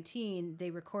COVID-19,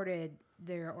 they recorded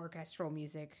their orchestral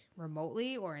music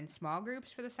remotely or in small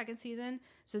groups for the second season.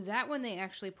 So that one they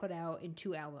actually put out in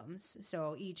 2 albums.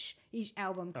 So each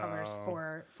album covers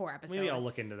four episodes. Maybe I'll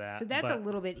look into that. So that's a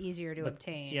little bit easier to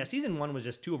obtain. Yeah, season 1 was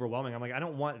just too overwhelming. I'm like, I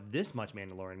don't want this much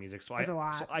Mandalorian music. So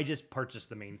I just purchased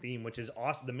the main theme, which is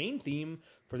awesome. The main theme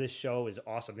for this show is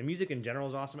awesome. The music in general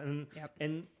is awesome.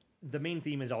 And the main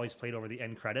theme is always played over the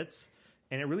end credits.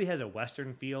 And it really has a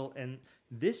Western feel, and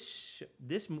I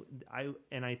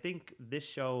think this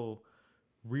show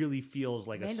really feels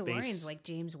like a space. Mandalorian's like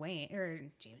James Wayne.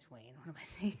 What am I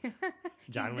saying?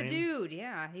 John Wayne? The dude.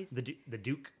 Yeah, he's the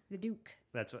Duke. The Duke.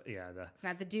 That's what. Yeah,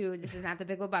 not the dude. This is not the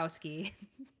Big Lebowski.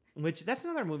 That's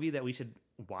another movie that we should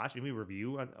watch, maybe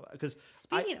review, because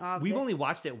we've only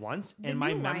watched it once, and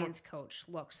my Lions coach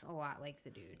looks a lot like the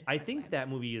dude. I think that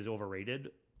movie is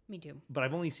overrated. Me too. But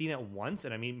I've only seen it once,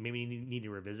 and I mean, maybe need to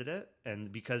revisit it.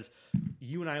 And because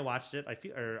you and I watched it, I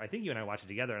think you and I watched it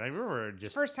together, and I remember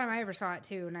just first time I ever saw it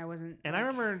too, and I wasn't. And I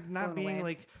remember not being away.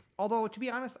 Like, although to be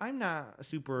honest, I'm not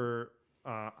super.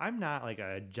 I'm not like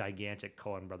a gigantic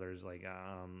Coen Brothers like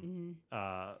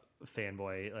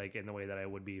fanboy, like in the way that I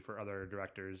would be for other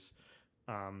directors.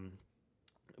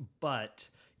 But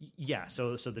yeah,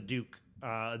 so the Duke,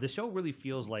 the show really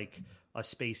feels like a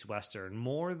space western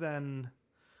more than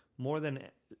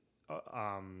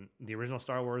the original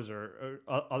Star Wars or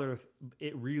other.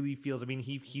 It really feels. I mean,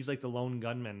 he's like the lone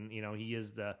gunman. You know, he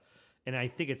is the. And I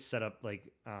think it's set up like.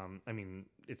 I mean,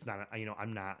 it's not. You know,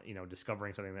 I'm not. You know,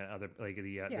 discovering something that other like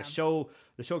the show.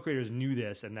 The show creators knew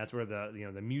this, and that's where the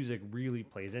the music really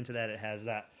plays into that. It has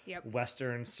that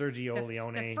Western Sergio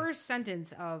Leone. The first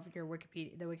sentence of the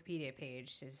Wikipedia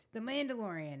page is "The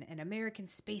Mandalorian, an American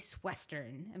space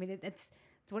western." I mean, it's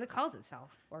what it calls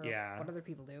itself, or what other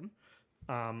people do.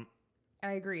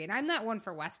 I agree, and I'm not one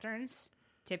for westerns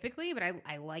typically, but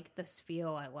I like this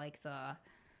feel. I like the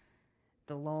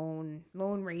Lone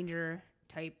Ranger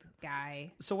type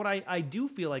guy. So what I do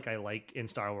feel like I like in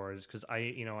Star Wars, because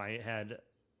I had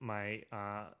my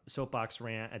soapbox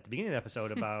rant at the beginning of the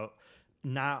episode about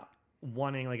not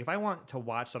wanting, like, if I want to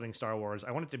watch something Star Wars,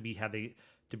 I want it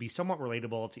to be somewhat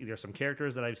relatable to either some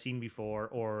characters that I've seen before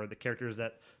or the characters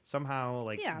that somehow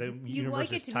the you universe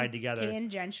like is it to tied be together.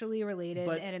 tangentially related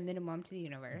But- at a minimum to the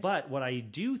universe. But what I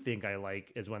do think I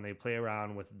like is when they play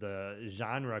around with the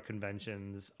genre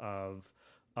conventions of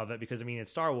it, because I mean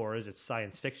it's Star Wars, it's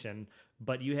science fiction,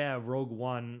 but you have Rogue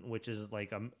One, which is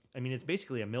like it's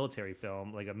basically a military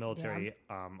film, like a military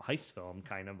heist film,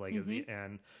 kind of like,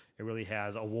 and it really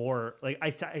has a war. Like I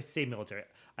say military,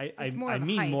 I more of a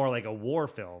mean more heist. like a war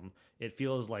film. It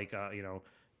feels like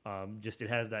just it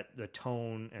has the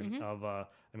tone and of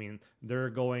they're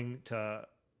going to.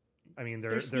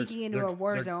 They're sneaking into a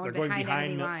war zone they're going behind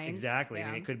enemy the- lines. Exactly. Yeah.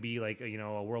 I mean, it could be like a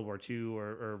World War II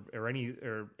or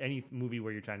any movie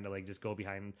where you're trying to like just go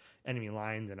behind enemy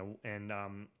lines and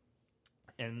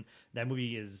that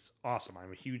movie is awesome.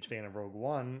 I'm a huge fan of Rogue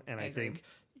One, and I agree. think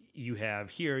you have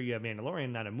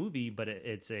Mandalorian, not a movie, but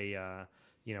it's a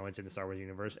it's in the Star Wars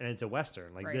universe, and it's a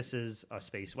Western. Like, Right. this is a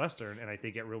space Western, and I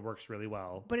think it works really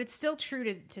well. But it's still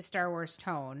true to Star Wars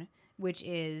tone, which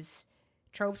is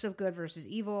tropes of good versus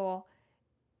evil,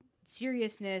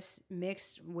 seriousness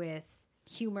mixed with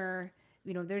humor.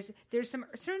 There's some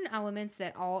certain elements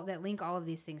that link all of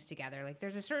these things together. Like,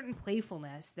 there's a certain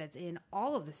playfulness that's in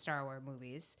all of the Star Wars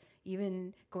movies,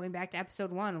 even going back to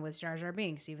Episode 1 with Jar Jar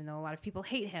Binks, even though a lot of people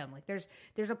hate him. Like, there's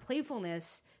a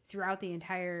playfulness throughout the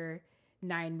entire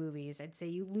 9 movies. I'd say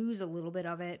you lose a little bit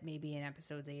of it maybe in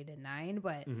episodes 8 and 9,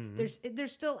 but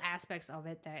there's still aspects of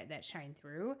it that shine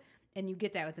through, and you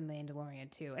get that with The Mandalorian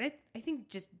too. And I think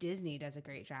just Disney does a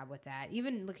great job with that.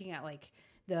 Even looking at like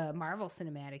the Marvel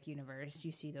Cinematic Universe,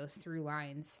 you see those through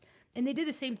lines, and they did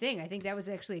the same thing. I think that was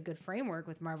actually a good framework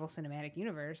with Marvel Cinematic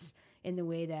Universe, in the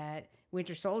way that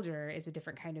Winter Soldier is a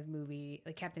different kind of movie.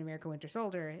 Like, Captain America Winter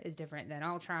Soldier is different than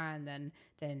Ultron, than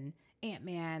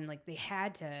Ant-Man. Like, they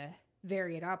had to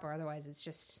vary it up, or otherwise it's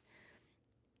just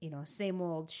same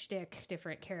old shtick,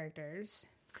 different characters.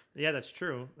 Yeah, that's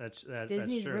true. Disney's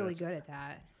that's true. really good at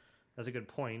that. That's a good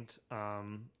point.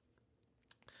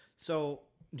 So,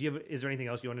 is there anything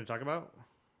else you wanted to talk about?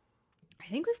 I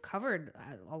think we've covered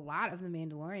a lot of The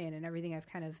Mandalorian and everything.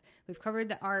 We've covered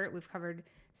the art, we've covered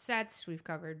sets, we've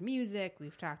covered music,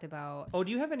 we've talked about. Oh,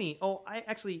 do you have any? Oh,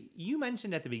 you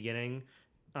mentioned at the beginning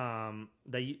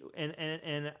that you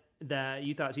and that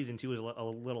you thought season 2 was a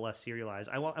little less serialized.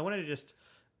 I wanted to just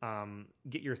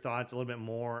get your thoughts a little bit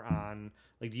more on,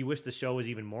 like, do you wish the show was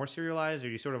even more serialized, or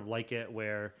do you sort of like it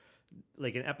where,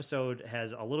 like, an episode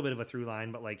has a little bit of a through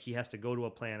line, but like he has to go to a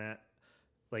planet,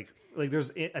 like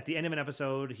there's at the end of an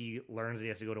episode he learns that he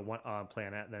has to go to one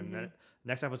planet, then the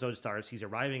next episode starts, he's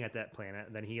arriving at that planet,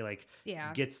 then he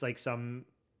gets like some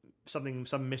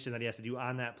mission that he has to do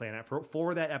on that planet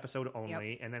for that episode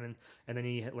only, and then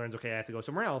he learns, okay, I have to go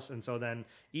somewhere else, and so then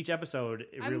each episode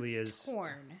really is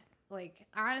torn. Like,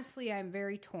 honestly, I'm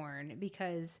very torn,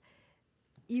 because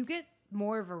you get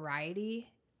more variety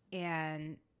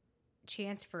and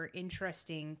chance for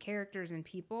interesting characters and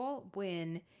people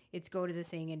when it's go to the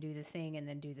thing and do the thing and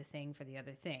then do the thing for the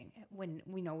other thing. When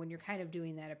you're kind of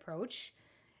doing that approach.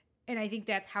 And I think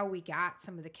that's how we got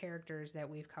some of the characters that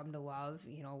we've come to love,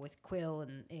 with Quill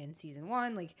in season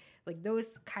 1. Like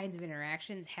those kinds of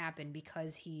interactions happen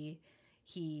because he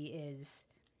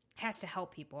has to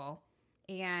help people.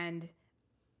 And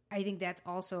I think that's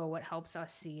also what helps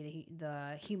us see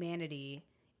the humanity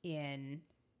in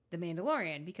The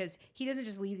Mandalorian, because he doesn't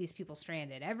just leave these people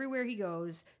stranded. Everywhere he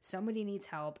goes, somebody needs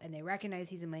help, and they recognize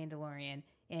he's a Mandalorian,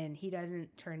 and he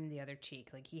doesn't turn the other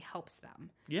cheek. Like, he helps them.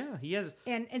 Yeah, he has.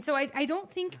 And so I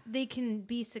don't think they can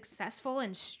be successful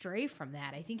and stray from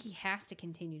that. I think he has to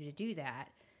continue to do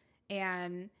that.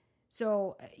 And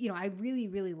so, I really,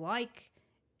 really like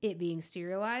it being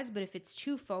serialized, but if it's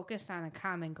too focused on a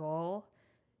common goal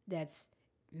that's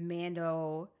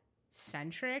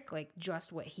Mando-centric, like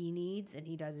just what he needs, and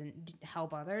he doesn't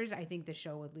help others, I think the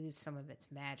show would lose some of its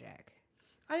magic.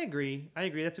 I agree.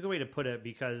 That's a good way to put it,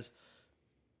 because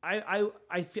I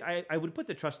would put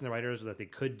the trust in the writers that they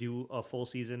could do a full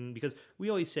season, because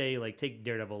we always say, like, take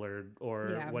Daredevil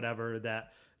or whatever,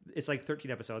 that it's like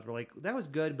 13 episodes. We're like, that was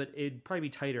good, but it'd probably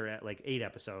be tighter at like 8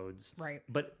 episodes. Right.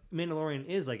 But Mandalorian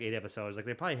is like 8 episodes. Like,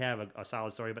 they probably have a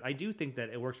solid story, but I do think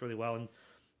that it works really well. And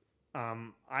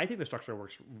I think the structure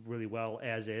works really well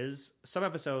as is. Some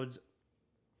episodes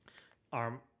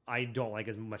I don't like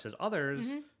as much as others.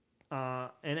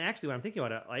 And actually, when I'm thinking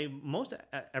about it, most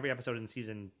every episode in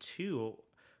season 2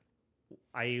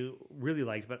 I really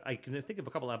liked, but I can think of a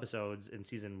couple episodes in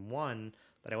season 1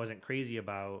 that I wasn't crazy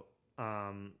about.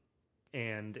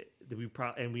 and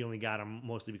we only got him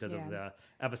mostly because Yeah. of the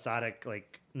episodic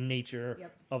like nature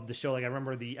Yep. of the show. Like I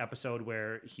remember the episode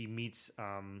where he meets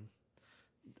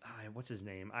what's his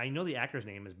name? I know the actor's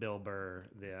name is Bill Burr.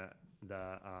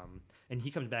 And he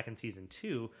comes back in season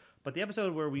 2. But the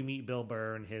episode where we meet Bill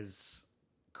Burr and his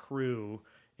crew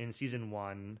in season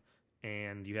 1,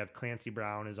 and you have Clancy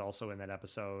Brown is also in that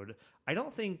episode. I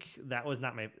don't think that was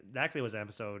not my. That actually was an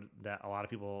episode that a lot of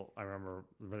people I remember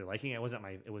really liking. It was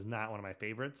not one of my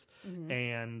favorites,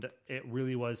 and it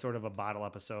really was sort of a bottle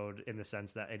episode in the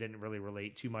sense that it didn't really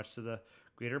relate too much to the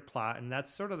greater plot. And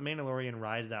that's sort of the Mandalorian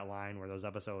rides that line where those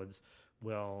episodes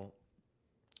will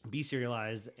be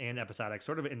serialized and episodic,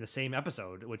 sort of in the same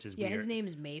episode, which is weird. His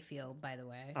name's Mayfield, by the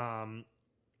way.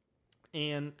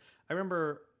 And I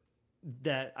remember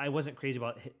that I wasn't crazy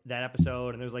about that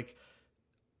episode, and there's like,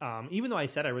 even though I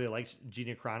said I really liked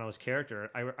Gina Carano's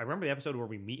character, I remember the episode where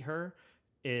we meet her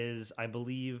is, I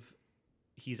believe,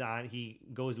 he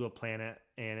goes to a planet,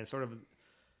 and it's sort of,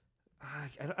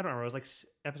 I don't remember, it was like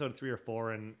episode 3 or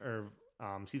 4 or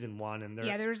season 1, and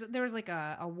there was like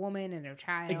a woman and her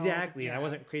child. Exactly, Yeah. and I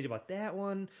wasn't crazy about that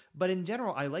one. But in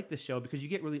general, I like the show because you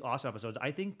get really awesome episodes. I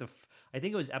think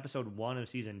it was episode 1 of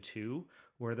season 2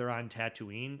 where they're on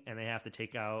Tatooine and they have to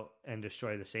take out and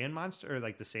destroy the sand monster, or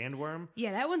like the sandworm.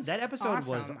 Yeah, that episode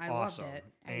awesome. was I awesome. loved it.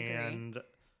 I agree.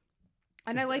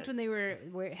 And I liked when they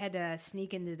had to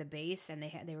sneak into the base, and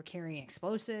they were carrying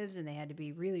explosives, and they had to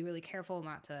be really, really careful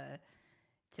not to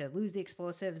lose the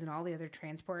explosives, and all the other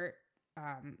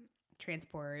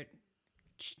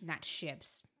not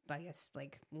ships, but I guess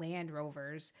like Land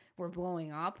Rovers were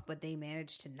blowing up, but they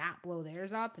managed to not blow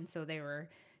theirs up, and so they were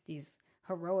these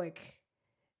heroic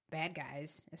bad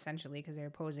guys essentially because they were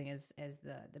posing as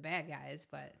the bad guys,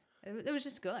 but it was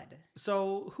just good.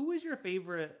 So, who is your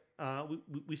favorite?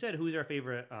 We said who's our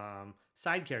favorite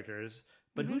side characters,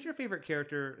 but who's your favorite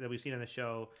character that we've seen on the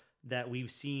show that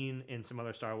we've seen in some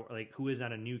other Star Wars? Like, who is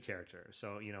not a new character?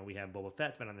 So, we have Boba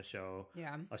Fett's been on the show.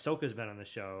 Yeah. Ahsoka's been on the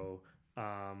show.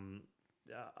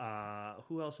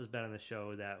 Who else has been on the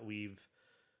show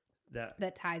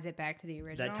that ties it back to the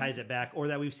original? That ties it back, or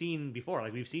that we've seen before.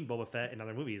 Like, we've seen Boba Fett in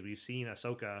other movies. We've seen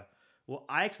Ahsoka. Well,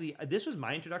 this was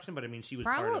my introduction, but I mean, she was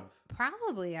part of...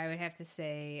 Probably, I would have to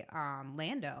say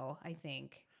Lando, I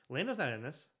think. Lando's not in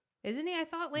this. Isn't he? I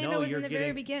thought Lando was in the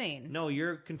very beginning. No,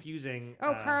 you're confusing...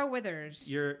 Carl Weathers.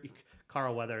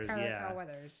 Carl Weathers, yeah. Carl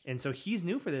Weathers. And so he's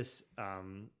new for this,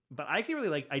 but I actually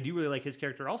really like his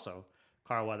character also,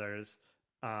 Carl Weathers.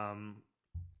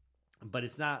 But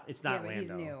it's not Lando. But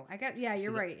he's new.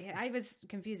 You're right. I was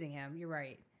confusing him. You're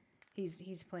right.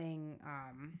 He's playing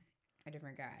a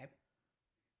different guy.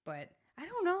 But I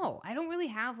don't know. I don't really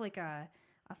have like a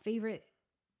favorite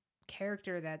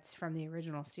character that's from the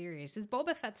original series. Because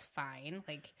Boba Fett's fine.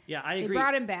 Like, yeah, I agree. They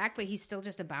brought him back, but he's still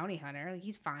just a bounty hunter. Like,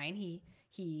 he's fine.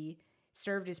 He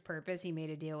served his purpose. He made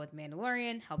a deal with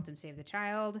Mandalorian, helped him save the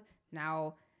child.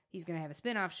 Now he's going to have a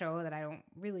spin-off show that I don't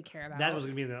really care about. That was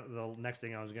going to be the next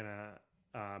thing I was going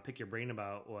to pick your brain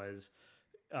about was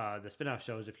the spin-off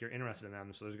shows if you're interested in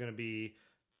them. So there's going to be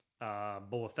a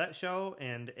Boba Fett show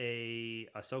and a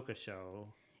Ahsoka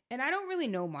show. And I don't really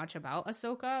know much about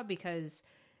Ahsoka because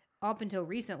up until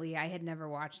recently I had never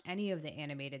watched any of the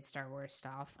animated Star Wars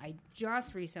stuff. I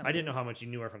didn't know how much you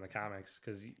knew her from the comics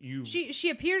because she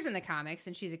appears in the comics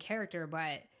and she's a character,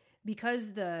 but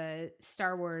because the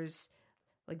Star Wars,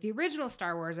 like the original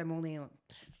Star Wars, I'm only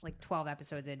like 12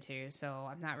 episodes into, so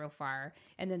I'm not real far.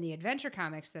 And then the adventure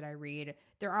comics that I read,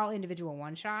 they're all individual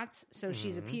one-shots. So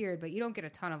she's appeared, but you don't get a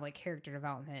ton of like character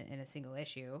development in a single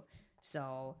issue.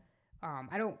 So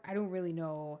I don't really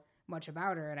know much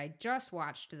about her. And I just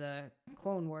watched the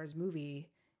Clone Wars movie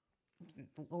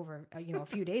over a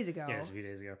few days ago. Yeah, it was a few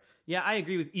days ago. Yeah, I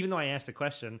agree with. Even though I asked a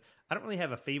question, I don't really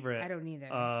have a favorite. I don't either.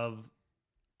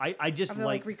 I just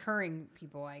like recurring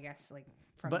people, I guess, like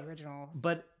from the original.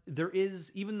 But there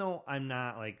is, even though I'm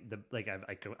not I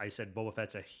said Boba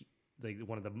Fett's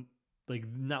one of the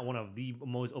not one of the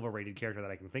most overrated character that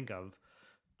I can think of.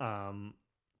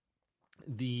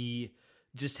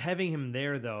 Just having him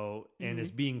there though, and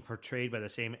is being portrayed by the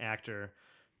same actor.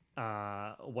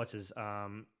 What's his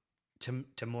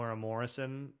Tamora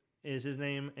Morrison is his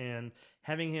name, and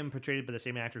having him portrayed by the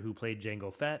same actor who played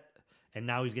Jango Fett. And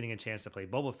now he's getting a chance to play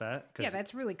Boba Fett. Yeah,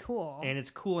 that's really cool. And it's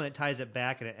cool, and it ties it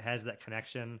back, and it has that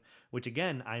connection. Which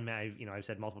again, I've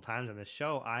said multiple times on this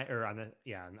show, on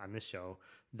this show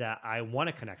that I want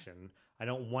a connection. I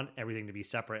don't want everything to be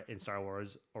separate in Star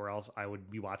Wars, or else I would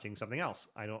be watching something else.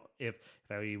 I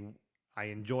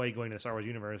enjoy going to the Star Wars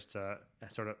universe to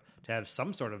have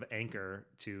some sort of anchor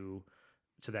to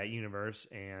that universe,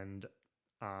 and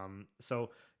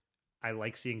so I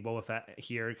like seeing Boba Fett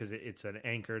here because it's an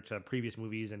anchor to previous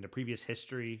movies and to previous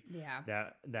history. Yeah.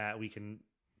 That we can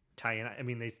tie in. I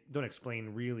mean, they don't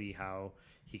explain really how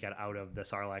he got out of the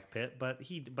Sarlacc pit, but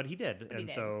he did. He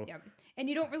did. So Yep. And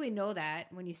you don't really know that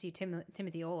when you see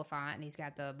Timothy Oliphant and he's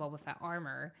got the Boba Fett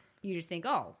armor. You just think,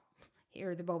 oh,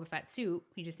 here the Boba Fett suit.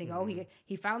 You just think, oh,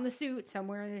 he found the suit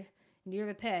somewhere near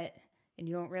the pit, and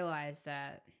you don't realize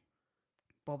that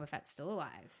Boba Fett's still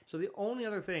alive. So the only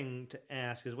other thing to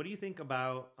ask is, what do you think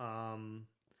about Giancarlo,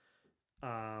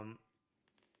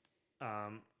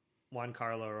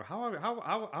 or how do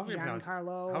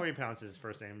you pronounce his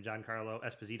first name? Giancarlo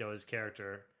Esposito's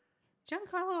character.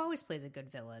 Giancarlo always plays a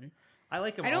good villain. I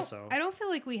like him also. I don't feel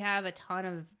like we have a ton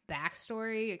of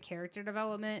backstory or character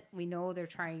development. We know they're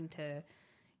trying to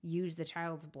use the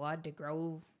child's blood to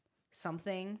grow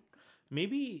something.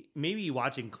 Maybe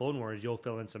watching Clone Wars, you'll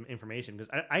fill in some information,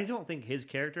 because I don't think his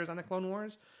character is on the Clone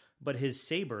Wars, but his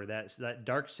saber, that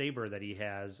dark saber that he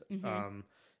has,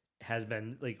 has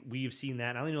been, like, we've seen that.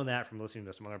 And I only know that from listening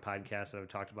to some other podcasts that have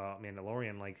talked about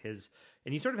Mandalorian, like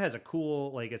and he sort of has a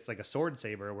cool, like, it's like a sword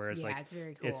saber, where it's it's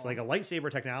very cool. It's like a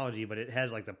lightsaber technology, but it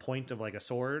has like the point of like a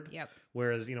sword. Yep.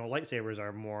 Whereas, lightsabers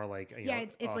are more like,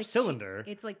 it's like cylinder.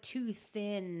 It's like two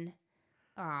thin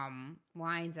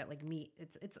lines that like meet.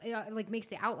 It like makes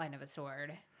the outline of a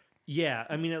sword. Yeah,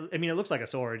 I mean, it looks like a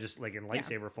sword, just like in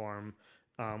lightsaber form,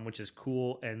 which is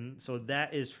cool. And so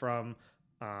that is from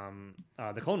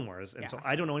the Clone Wars, and so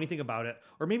I don't know anything about it,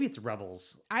 or maybe it's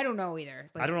Rebels. I don't know either.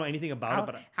 I don't know anything about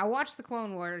it, but I'll watch the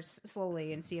Clone Wars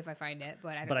slowly and see if I find it.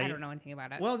 But I don't know anything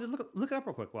about it. Well, look it up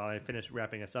real quick while I finish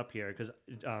wrapping us up here, because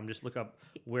just look up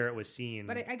where it was seen.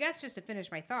 But I guess just to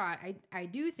finish my thought, I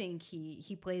do think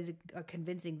he plays a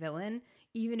convincing villain,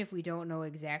 even if we don't know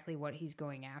exactly what he's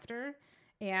going after,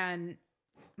 and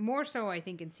more so, I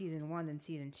think, in season 1 than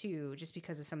season 2, just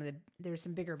because of there's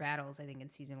some bigger battles, I think, in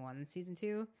season 1 than season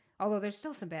 2. Although there's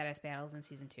still some badass battles in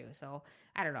season 2. So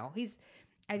I don't know.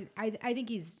 I think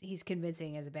he's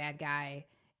convincing as a bad guy,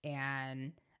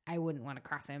 and I wouldn't want to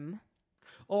cross him.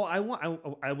 Oh, I want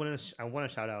to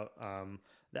shout out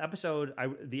the episode.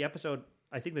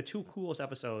 I think the two coolest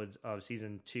episodes of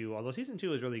season 2. Although season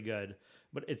 2 is really good,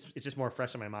 but it's just more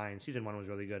fresh in my mind. Season 1 was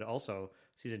really good. Also,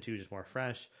 season 2 is just more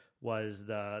fresh. Was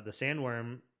the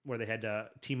Sandworm, where they had to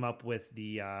team up with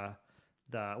the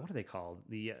what are they called,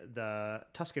 the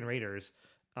Tusken Raiders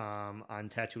on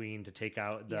Tatooine to take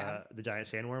out the giant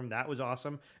sandworm. That was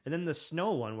awesome. And then the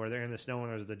snow one, where they're in the snow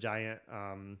and there's the giant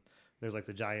there's like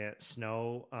the giant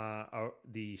snow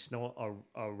the snow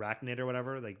arachnid or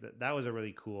whatever. Like that was a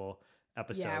really cool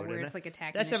episode. Yeah, where and it's like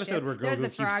attacking. That's the episode ship. where Grogu There's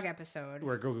the frog episode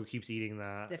where Grogu keeps eating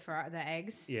the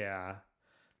eggs. Yeah.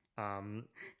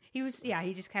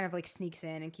 He just kind of like sneaks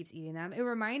in and keeps eating them. It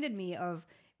reminded me of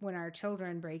when our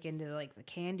children break into like the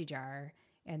candy jar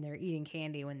and they're eating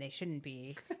candy when they shouldn't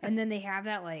be. And then they have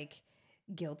that like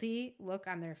guilty look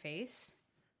on their face.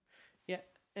 Yeah.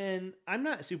 And I'm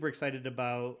not super excited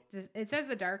about this. It says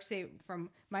the Darksaber, from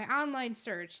my online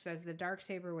search, says the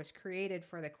Darksaber was created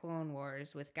for the Clone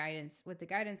Wars with the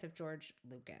guidance of George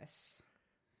Lucas.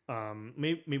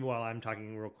 Maybe while I'm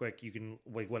talking real quick, you can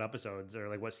like what episodes or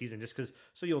like what season, just because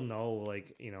so you'll know,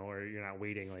 like, or you're not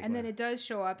waiting. Like, and then it does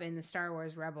show up in the Star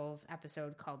Wars Rebels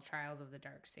episode called Trials of the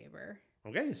Darksaber.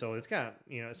 Okay, so it's got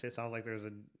it sounds like there's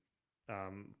a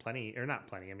plenty, or not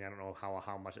plenty. I mean, I don't know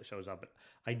how much it shows up, but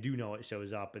I do know it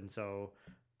shows up, and so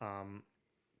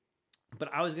but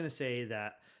I was gonna say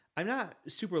that I'm not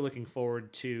super looking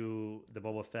forward to the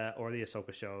Boba Fett or the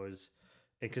Ahsoka shows.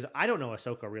 Because I don't know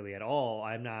Ahsoka really at all.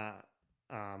 I'm not.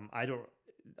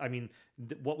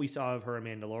 What we saw of her in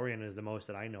Mandalorian is the most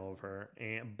that I know of her.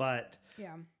 But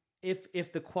yeah,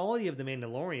 if the quality of the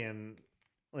Mandalorian,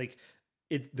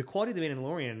 the quality of the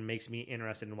Mandalorian makes me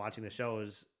interested in watching the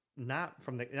shows. Not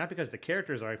because the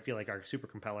characters I feel like are super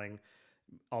compelling.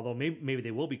 Although maybe they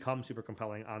will become super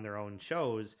compelling on their own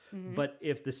shows. Mm-hmm. But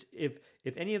if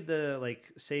any of the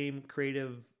like same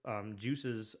creative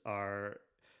juices are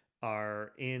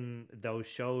in those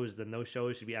shows, then those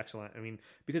shows should be excellent. I mean,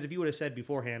 because if you would have said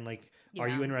beforehand, like, are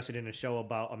you interested in a show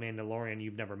about a Mandalorian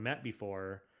you've never met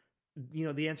before?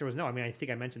 The answer was no. I mean, I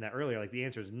think I mentioned that earlier. Like, the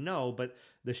answer is no, but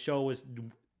the show was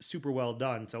super well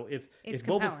done. So if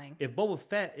Boba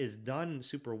Fett is done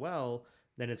super well,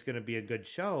 then it's going to be a good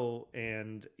show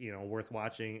and, worth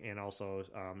watching. And also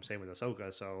same with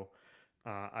Ahsoka. So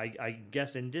I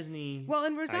guess in Disney. Well,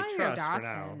 and Rosario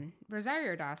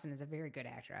Dawson is a very good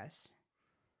actress.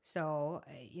 So,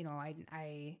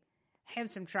 I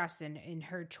have some trust in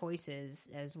her choices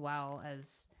as well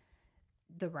as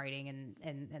the writing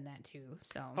and that too.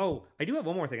 So. Oh, I do have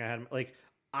one more thing I had. Like,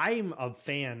 I'm a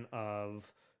fan of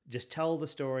just tell the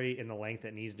story in the length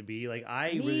it needs to be. Like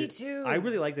I too.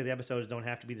 really like that the episodes don't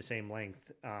have to be the same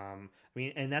length. I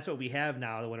mean, and that's what we have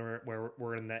now when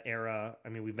we're in the era. I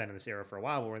mean, we've been in this era for a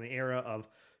while, but we're in the era of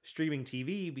streaming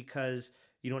TV because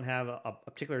you don't have a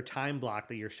particular time block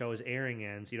that your show is airing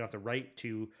in, so you don't have to write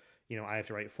to. I have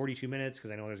to write 42 minutes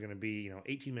because I know there's going to be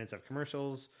 18 minutes of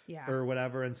commercials or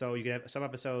whatever, and so you can have some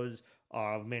episodes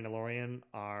of Mandalorian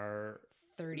are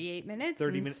 38 minutes,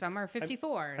 30 and minutes. some are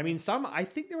 54. I mean, I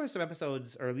think there were some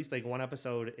episodes, or at least like one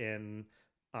episode in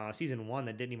season 1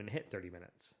 that didn't even hit 30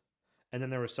 minutes. And then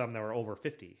there were some that were over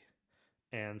 50.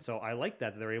 And so I like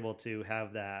that they're able to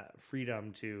have that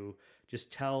freedom to just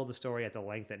tell the story at the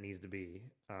length that needs to be.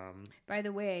 By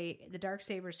the way, the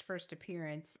Darksaber's first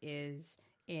appearance is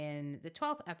in the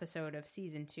 12th episode of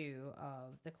season 2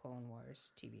 of the Clone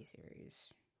Wars TV series.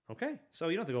 Okay, so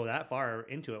you don't have to go that far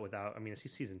into it without. I mean, it's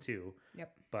season 2.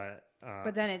 Yep. But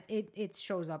then it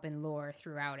shows up in lore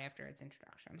throughout after its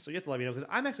introduction. So you have to let me know because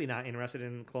I'm actually not interested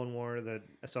in Clone War.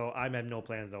 So I have no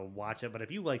plans to watch it. But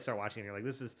if you start watching and you're like,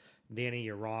 this is Danny,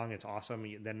 you're wrong. It's awesome.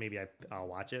 Then maybe I'll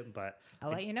watch it. But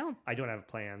I'll let you know. I don't have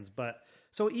plans. But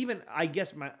so even I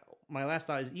guess my last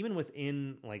thought is even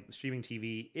within like streaming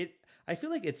TV, I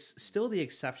feel like it's still the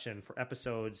exception for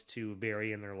episodes to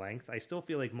vary in their length. I still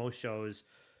feel like most shows,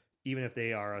 even if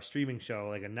they are a streaming show,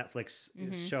 like a Netflix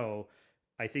show,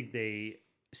 I think they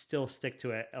still stick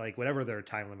to it, like whatever their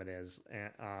time limit is.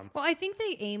 Well, I think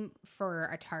they aim for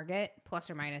a target plus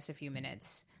or minus a few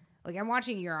minutes. Like I'm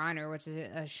watching Your Honor, which is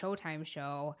a Showtime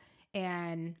show,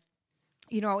 and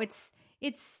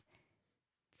it's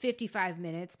 55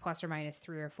 minutes plus or minus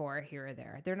 3 or 4 here or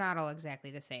there. They're not all exactly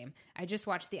the same. I just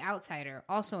watched The Outsider,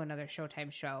 also another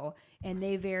Showtime show, and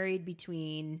they varied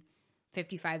between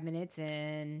 55 minutes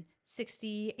and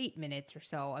 68 minutes or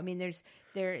so. I mean, there's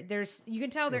you can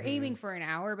tell they're aiming for an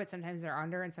hour, but sometimes they're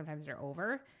under and sometimes they're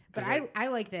over. But I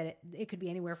like that it could be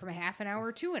anywhere from a half an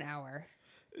hour to an hour.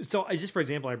 So just for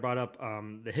example, I brought up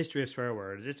The History of Swear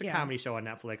Words. It's a comedy show on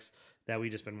Netflix that we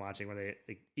just been watching where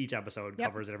each episode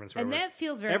covers a different swear word. And that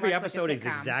feels very every much episode like a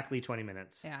is sitcom. exactly 20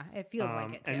 minutes. Yeah, it feels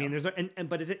like it too. I mean,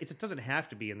 but it doesn't have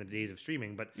to be in the days of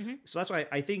streaming. But so that's why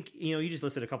I think you just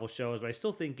listed a couple shows, but I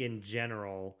still think in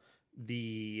general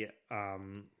the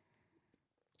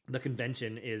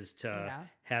convention is to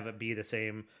have it be the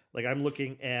same. Like I'm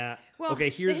looking at the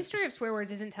History of Swear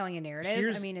Words isn't telling a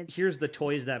narrative. Here's the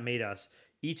Toys That Made Us.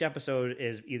 Each episode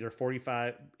is either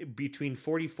between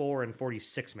 44 and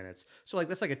 46 minutes. So like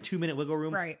that's like a 2-minute wiggle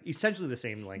room. Right. Essentially the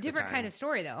same length. Different of time. kind of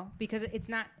story though, because it's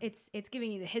not. It's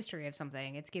giving you the history of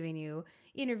something. It's giving you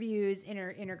interviews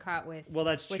intercut with. Well,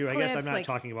 that's with true. Clips. I guess I'm not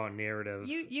talking about narrative.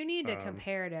 You need to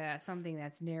compare to something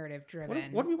that's narrative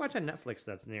driven. What do we watch on Netflix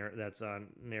that's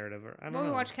narrative? Or, I don't know.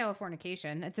 We watch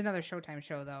Californication. It's another Showtime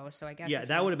show though, so I guess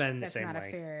that would have been the that's same not length.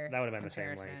 A fair that would have been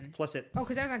comparison. the same length. Plus it. Oh,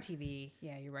 because that was on TV.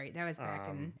 Yeah, you're right. That was back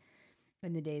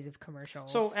in the days of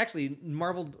commercials. So actually,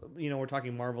 Marvel. We're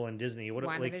talking Marvel and Disney.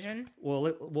 WandaVision?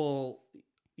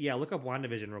 Look up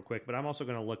WandaVision real quick. But I'm also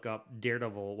going to look up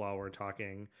Daredevil while we're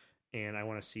talking, and I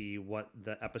want to see what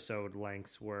the episode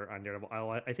lengths were on Daredevil.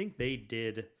 I think they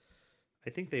did. I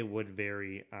think they would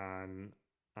vary on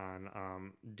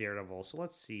Daredevil. So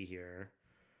let's see here.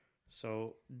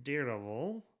 So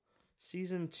Daredevil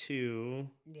season 2.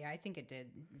 Yeah, I think it did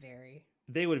vary.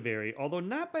 They would vary, although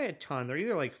not by a ton. They're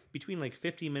either like between like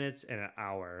 50 minutes and an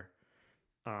hour.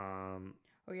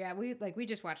 We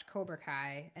just watched Cobra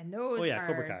Kai, and those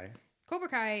Cobra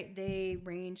Kai, they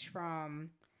range from,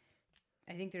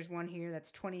 I think there's one here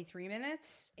that's 23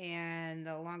 minutes, and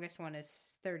the longest one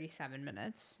is 37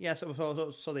 minutes. Yeah, so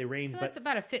they range. So that's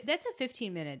about that's a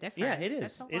 15-minute difference. Yeah, it is.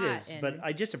 That's a lot. It is. But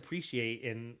I just appreciate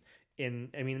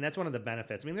I mean, that's one of the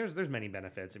benefits. I mean, there's many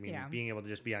benefits. I mean, being able to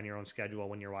just be on your own schedule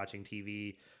when you're watching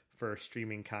TV for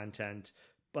streaming content,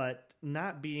 but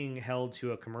not being held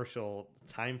to a commercial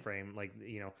time frame. Like,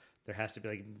 there has to be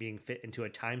like being fit into a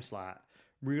time slot.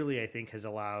 Really, I think has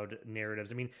allowed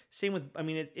narratives. I mean, same with. I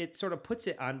mean, it sort of puts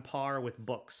it on par with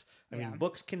books. I mean,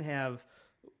 books can have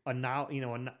a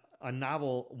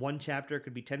novel. One chapter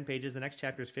could be 10 pages. The next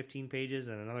chapter is 15 pages,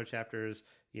 and another chapter is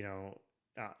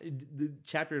the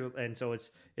chapter, and so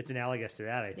it's analogous to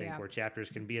that. I think where chapters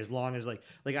can be as long as like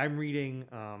I'm reading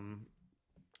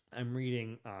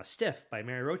Stiff by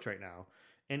Mary Roach right now,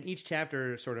 and each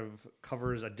chapter sort of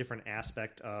covers a different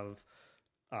aspect of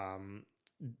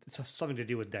something to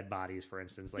do with dead bodies, for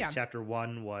instance. Like Yeah. chapter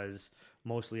 1 was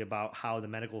mostly about how the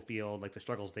medical field, like the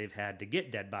struggles they've had to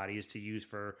get dead bodies to use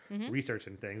for research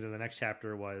and things. And the next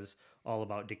chapter was all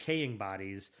about decaying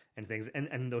bodies and things.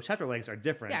 And those chapter lengths are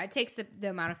different. Yeah, it takes the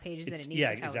amount of pages that it needs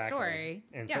to tell the story.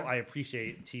 And yeah. so I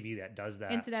appreciate TV that does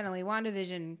that. Incidentally,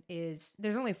 WandaVision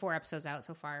there's only 4 episodes out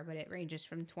so far, but it ranges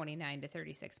from 29 to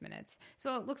 36 minutes.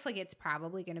 So it looks like it's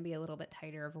probably going to be a little bit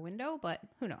tighter of a window, but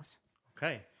who knows?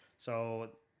 Okay. So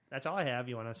that's all I have.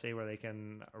 You want to say where they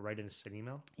can write us an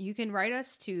email? You can write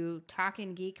us to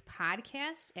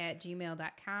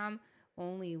talkinggeekpodcast@gmail.com.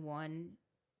 Only one,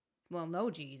 well, no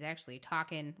G's actually.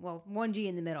 One G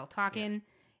in the middle. Talking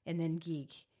and then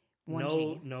geek. One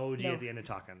G. No G at the end of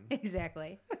talking.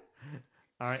 Exactly.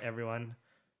 All right, everyone.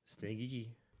 Stay geeky.